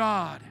their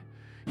God.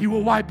 He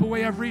will wipe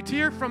away every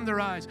tear from their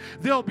eyes.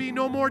 There'll be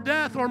no more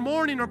death or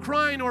mourning or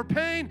crying or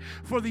pain,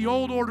 for the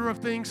old order of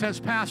things has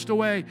passed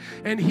away.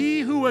 And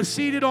he who was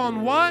seated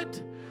on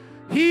what?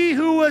 He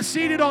who was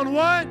seated on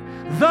what?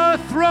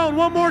 The throne.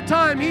 One more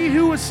time. He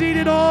who was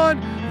seated on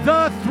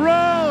the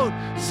throne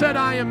said,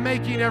 I am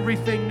making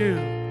everything new.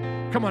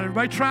 Come on,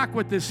 everybody, track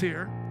with this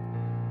here.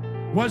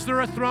 Was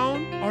there a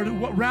throne? Or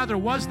rather,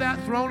 was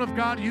that throne of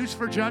God used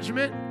for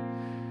judgment?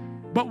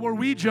 But were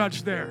we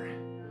judged there?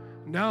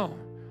 No.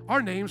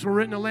 Our names were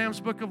written in the Lamb's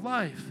Book of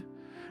Life.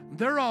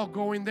 They're all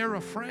going there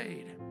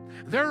afraid.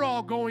 They're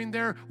all going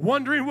there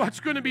wondering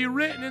what's going to be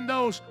written in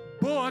those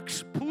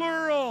books,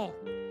 plural.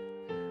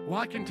 Well,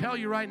 I can tell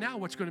you right now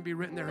what's going to be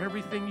written there.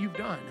 Everything you've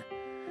done.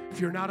 If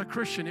you're not a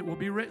Christian, it will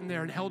be written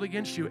there and held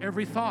against you.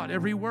 Every thought,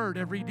 every word,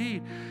 every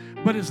deed.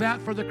 But is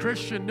that for the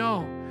Christian?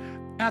 No.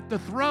 At the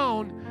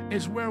throne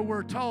is where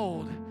we're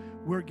told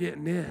we're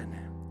getting in.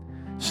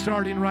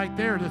 Starting right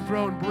there, the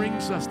throne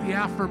brings us the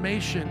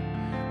affirmation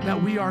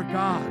that we are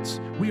God's.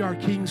 We are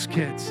King's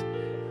kids.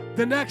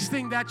 The next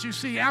thing that you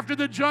see after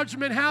the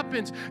judgment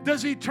happens,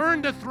 does he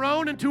turn the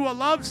throne into a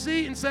love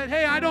seat and say,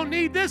 hey, I don't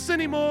need this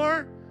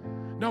anymore?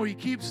 No, he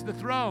keeps the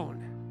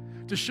throne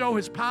to show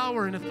his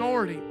power and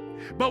authority.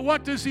 But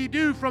what does he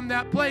do from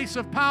that place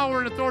of power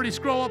and authority?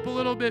 Scroll up a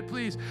little bit,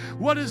 please.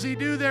 What does he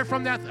do there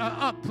from that,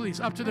 up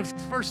to the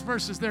first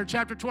verses there,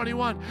 chapter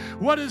 21.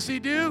 What does he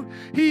do?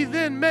 He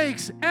then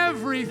makes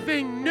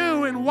everything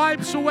new and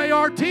wipes away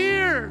our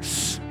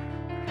tears.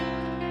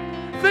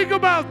 Think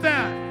about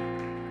that.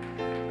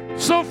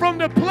 So from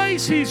the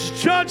place he's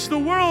judged the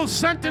world,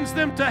 sentenced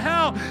them to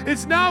hell,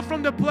 it's now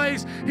from the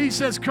place he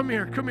says, come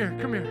here, come here,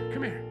 come here,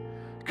 come here.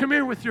 Come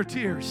here with your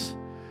tears.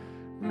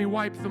 Let me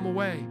wipe them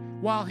away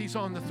while he's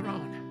on the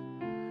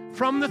throne.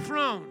 From the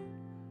throne,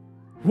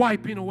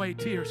 wiping away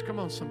tears. Come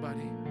on,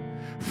 somebody.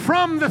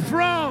 From the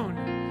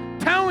throne,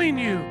 telling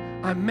you,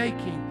 I'm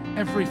making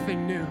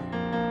everything new.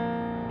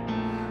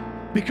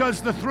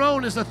 Because the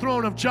throne is a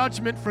throne of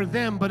judgment for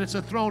them, but it's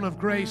a throne of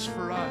grace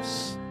for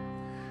us.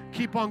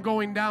 Keep on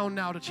going down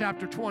now to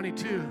chapter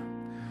 22.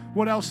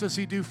 What else does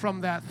he do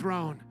from that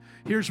throne?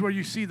 Here's where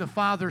you see the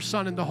Father,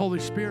 Son, and the Holy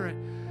Spirit.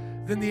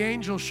 Then the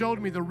angel showed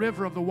me the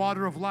river of the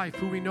water of life,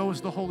 who we know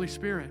is the Holy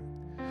Spirit,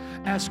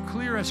 as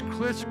clear as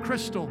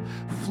crystal,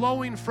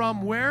 flowing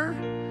from where?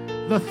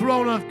 The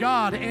throne of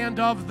God and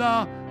of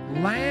the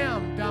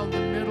Lamb down the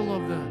middle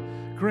of the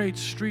great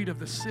street of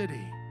the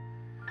city.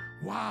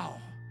 Wow.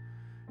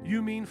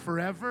 You mean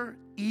forever?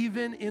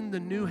 Even in the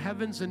new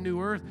heavens and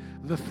new earth,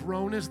 the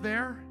throne is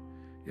there?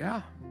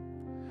 Yeah.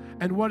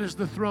 And what is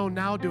the throne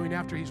now doing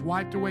after he's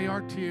wiped away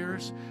our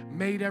tears,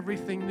 made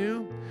everything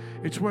new?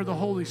 It's where the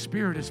Holy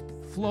Spirit is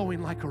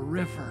flowing like a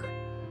river.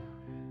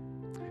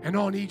 And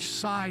on each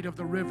side of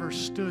the river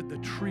stood the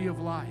tree of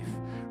life.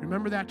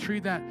 Remember that tree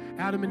that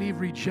Adam and Eve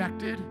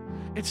rejected?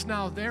 it's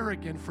now there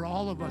again for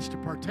all of us to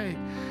partake.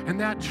 And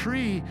that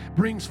tree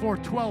brings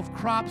forth 12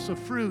 crops of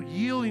fruit,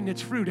 yielding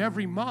its fruit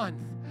every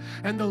month.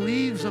 And the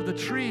leaves of the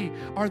tree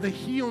are the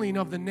healing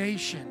of the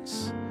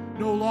nations.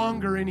 No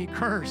longer any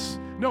curse.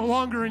 No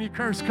longer any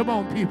curse. Come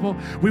on, people.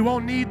 We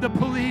won't need the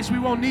police. We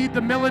won't need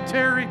the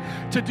military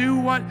to do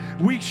what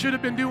we should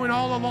have been doing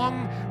all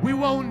along. We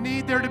won't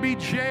need there to be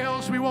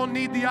jails. We won't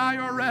need the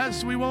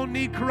IRS. We won't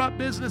need corrupt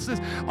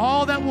businesses.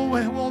 All that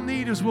we'll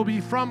need will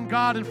be from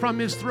God and from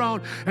His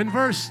throne. And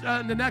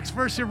the next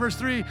verse here, verse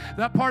 3,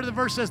 that part of the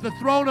verse says, the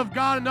throne of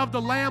God and of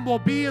the Lamb will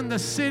be in the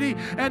city,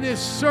 and His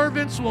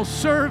servants will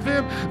serve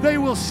Him. They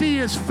will see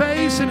His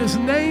face, and His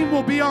name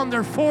will be on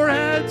their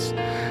foreheads.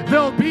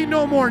 There'll be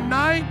no more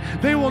night.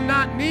 They will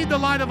not need the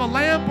light of a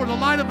lamp or the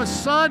light of a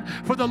sun,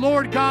 for the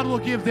Lord God will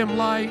give them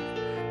light.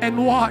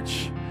 And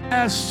watch,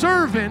 as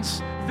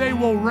servants, they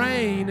will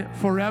reign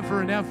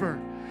forever and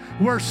ever.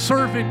 We're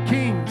servant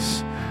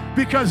kings,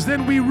 because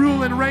then we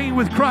rule and reign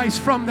with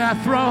Christ from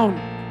that throne.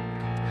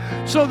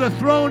 So the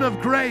throne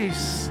of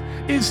grace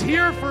is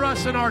here for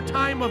us in our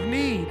time of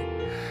need.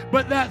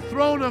 But that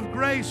throne of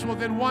grace will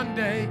then one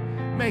day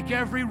make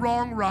every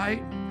wrong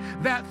right.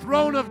 That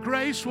throne of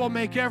grace will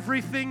make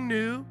everything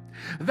new.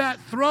 That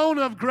throne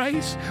of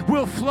grace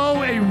will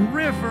flow a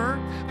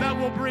river that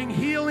will bring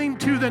healing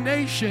to the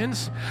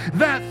nations.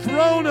 That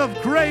throne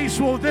of grace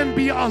will then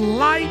be a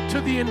light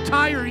to the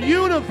entire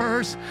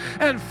universe.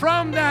 And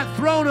from that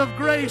throne of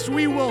grace,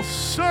 we will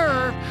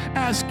serve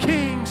as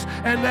kings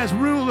and as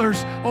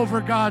rulers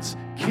over God's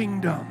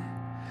kingdom.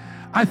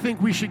 I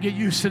think we should get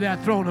used to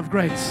that throne of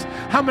grace.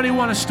 How many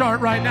want to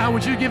start right now?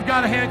 Would you give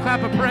God a hand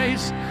clap of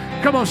praise?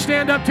 Come on,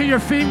 stand up to your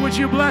feet. Would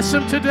you bless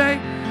Him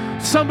today?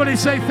 Somebody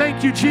say,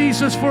 thank you,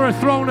 Jesus, for a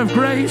throne of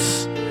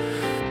grace.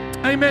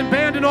 Amen.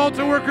 Band and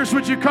altar workers,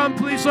 would you come,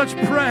 please? Let's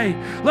pray.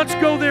 Let's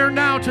go there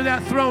now to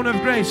that throne of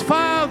grace.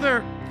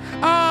 Father,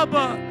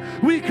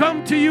 Abba, we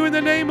come to you in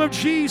the name of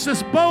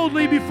Jesus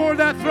boldly before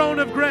that throne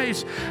of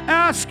grace,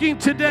 asking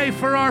today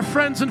for our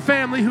friends and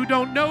family who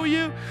don't know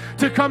you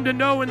to come to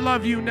know and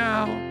love you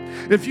now.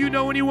 If you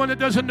know anyone that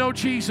doesn't know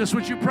Jesus,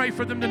 would you pray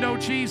for them to know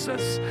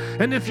Jesus?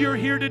 And if you're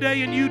here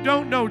today and you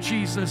don't know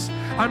Jesus,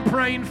 I'm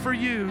praying for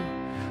you.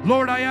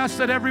 Lord, I ask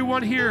that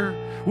everyone here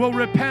will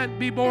repent,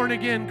 be born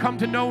again, come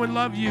to know and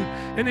love you,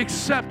 and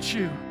accept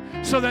you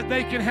so that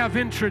they can have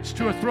entrance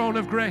to a throne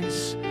of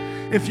grace.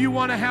 If you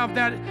want to have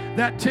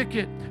that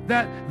ticket,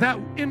 that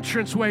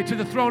entranceway to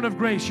the throne of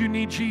grace, you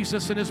need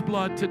Jesus and His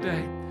blood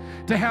today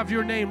to have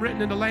your name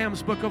written in the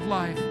Lamb's Book of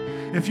Life.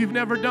 If you've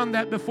never done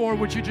that before,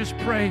 would you just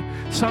pray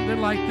something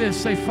like this?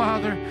 Say,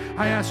 Father,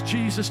 I ask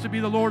Jesus to be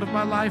the Lord of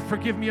my life.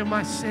 Forgive me of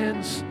my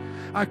sins.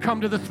 I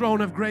come to the throne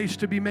of grace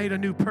to be made a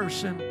new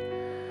person.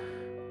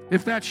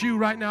 If that's you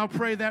right now,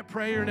 pray that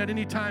prayer, and at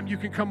any time you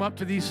can come up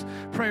to these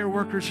prayer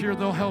workers here.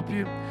 They'll help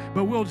you.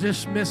 But we'll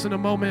dismiss in a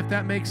moment if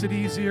that makes it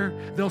easier.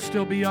 They'll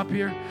still be up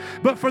here.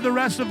 But for the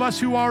rest of us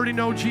who already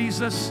know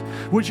Jesus,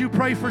 would you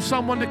pray for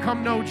someone to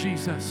come know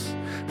Jesus?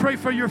 Pray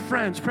for your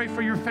friends. Pray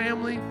for your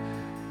family.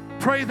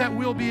 Pray that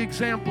we'll be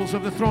examples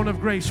of the throne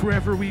of grace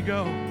wherever we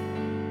go.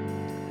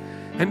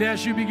 And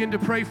as you begin to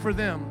pray for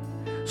them,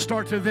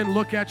 start to then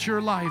look at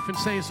your life and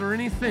say, is there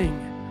anything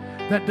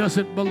that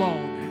doesn't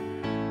belong?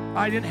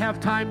 I didn't have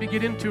time to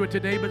get into it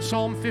today, but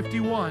Psalm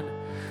 51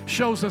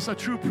 shows us a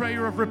true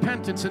prayer of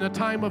repentance in a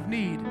time of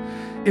need.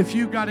 If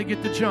you got to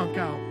get the junk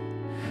out,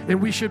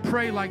 and we should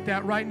pray like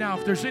that right now.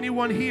 If there's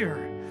anyone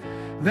here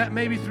that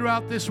maybe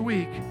throughout this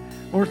week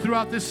or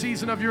throughout this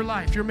season of your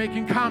life, you're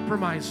making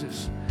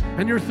compromises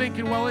and you're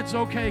thinking, well, it's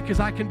okay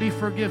because I can be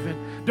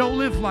forgiven. Don't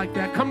live like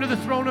that. Come to the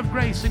throne of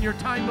grace in your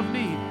time of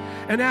need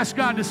and ask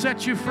God to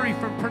set you free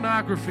from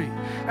pornography.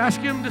 Ask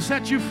Him to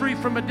set you free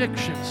from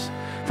addictions,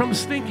 from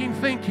stinking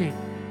thinking.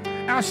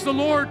 Ask the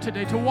Lord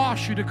today to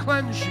wash you, to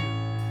cleanse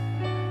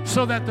you,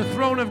 so that the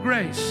throne of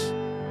grace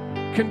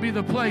can be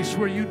the place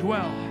where you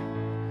dwell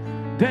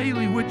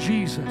daily with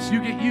Jesus.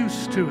 You get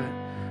used to it.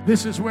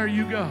 This is where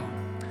you go.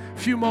 A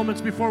few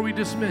moments before we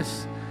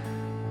dismiss.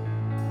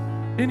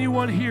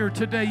 Anyone here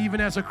today,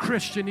 even as a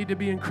Christian, need to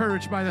be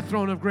encouraged by the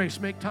throne of grace.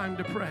 Make time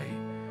to pray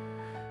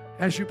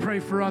as you pray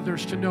for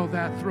others to know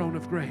that throne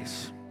of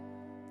grace.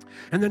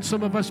 And then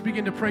some of us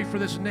begin to pray for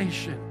this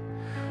nation.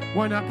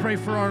 Why not pray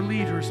for our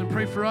leaders and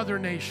pray for other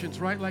nations,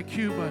 right? Like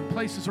Cuba and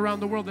places around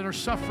the world that are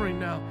suffering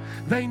now.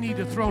 They need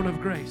a throne of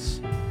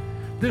grace.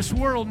 This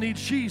world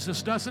needs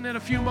Jesus, doesn't it? A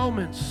few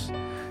moments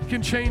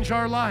can change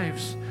our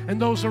lives and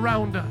those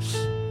around us.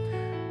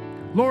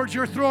 Lord,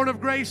 your throne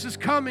of grace is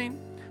coming,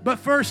 but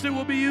first it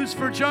will be used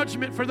for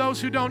judgment for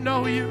those who don't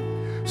know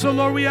you. So,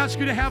 Lord, we ask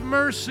you to have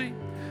mercy,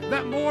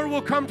 that more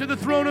will come to the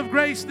throne of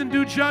grace than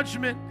do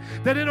judgment,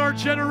 that in our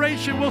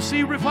generation we'll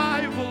see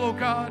revival, oh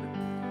God.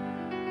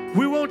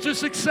 We won't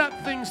just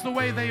accept things the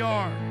way they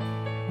are.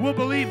 We'll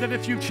believe that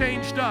if you've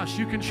changed us,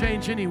 you can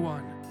change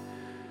anyone.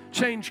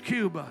 Change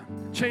Cuba,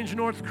 change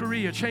North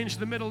Korea, change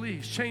the Middle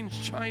East,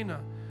 change China,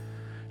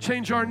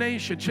 change our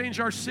nation, change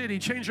our city,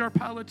 change our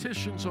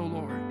politicians, oh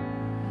Lord.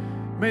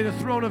 May the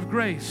throne of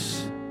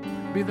grace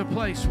be the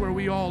place where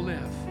we all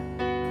live.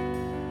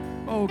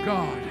 Oh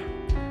God,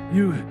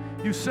 you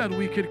said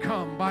we could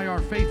come by our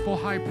faithful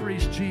high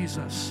priest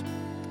Jesus.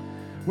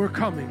 We're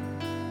coming.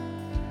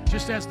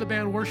 Just as the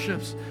band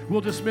worships,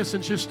 we'll dismiss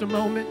in just a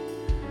moment.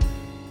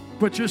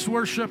 But just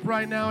worship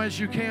right now as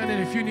you can.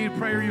 And if you need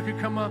prayer, you can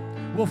come up.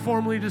 We'll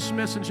formally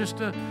dismiss in just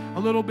a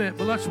little bit.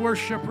 But let's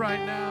worship right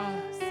now.